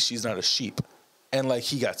 "Oh, at least she's not a sheep." And, like,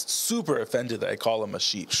 he got super offended that I call him a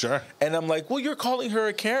sheep. Sure. And I'm like, well, you're calling her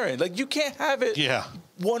a Karen. Like, you can't have it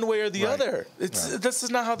one way or the other. This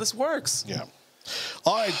is not how this works. Yeah.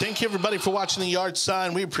 All right, thank you everybody for watching the Yard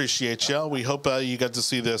Sign. We appreciate you. We hope you got to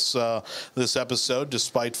see this episode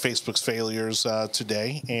despite Facebook's failures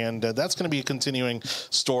today, and that's going to be a continuing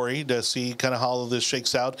story to see kind of how all of this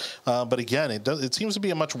shakes out. But again, it seems to be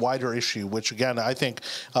a much wider issue, which again I think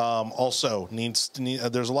also needs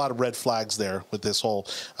there's a lot of red flags there with this whole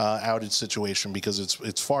outage situation because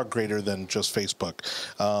it's far greater than just Facebook.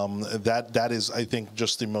 That is, I think,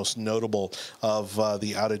 just the most notable of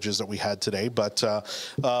the outages that we had today. But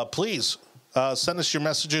please send us your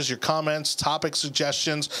messages, your comments, topic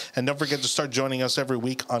suggestions, and don't forget to start joining us every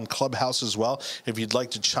week on Clubhouse as well if you'd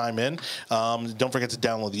like to chime in. Don't forget to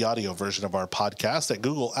download the audio version of our podcast at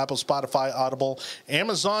Google, Apple, Spotify, Audible,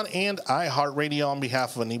 Amazon, and iHeartRadio. On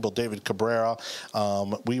behalf of Anibal David Cabrera,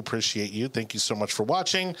 we appreciate you. Thank you so much for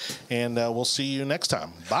watching, and we'll see you next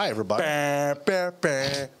time. Bye, everybody.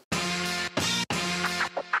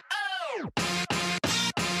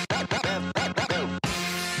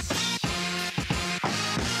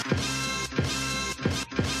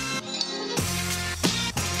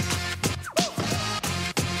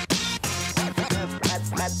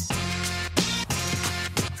 that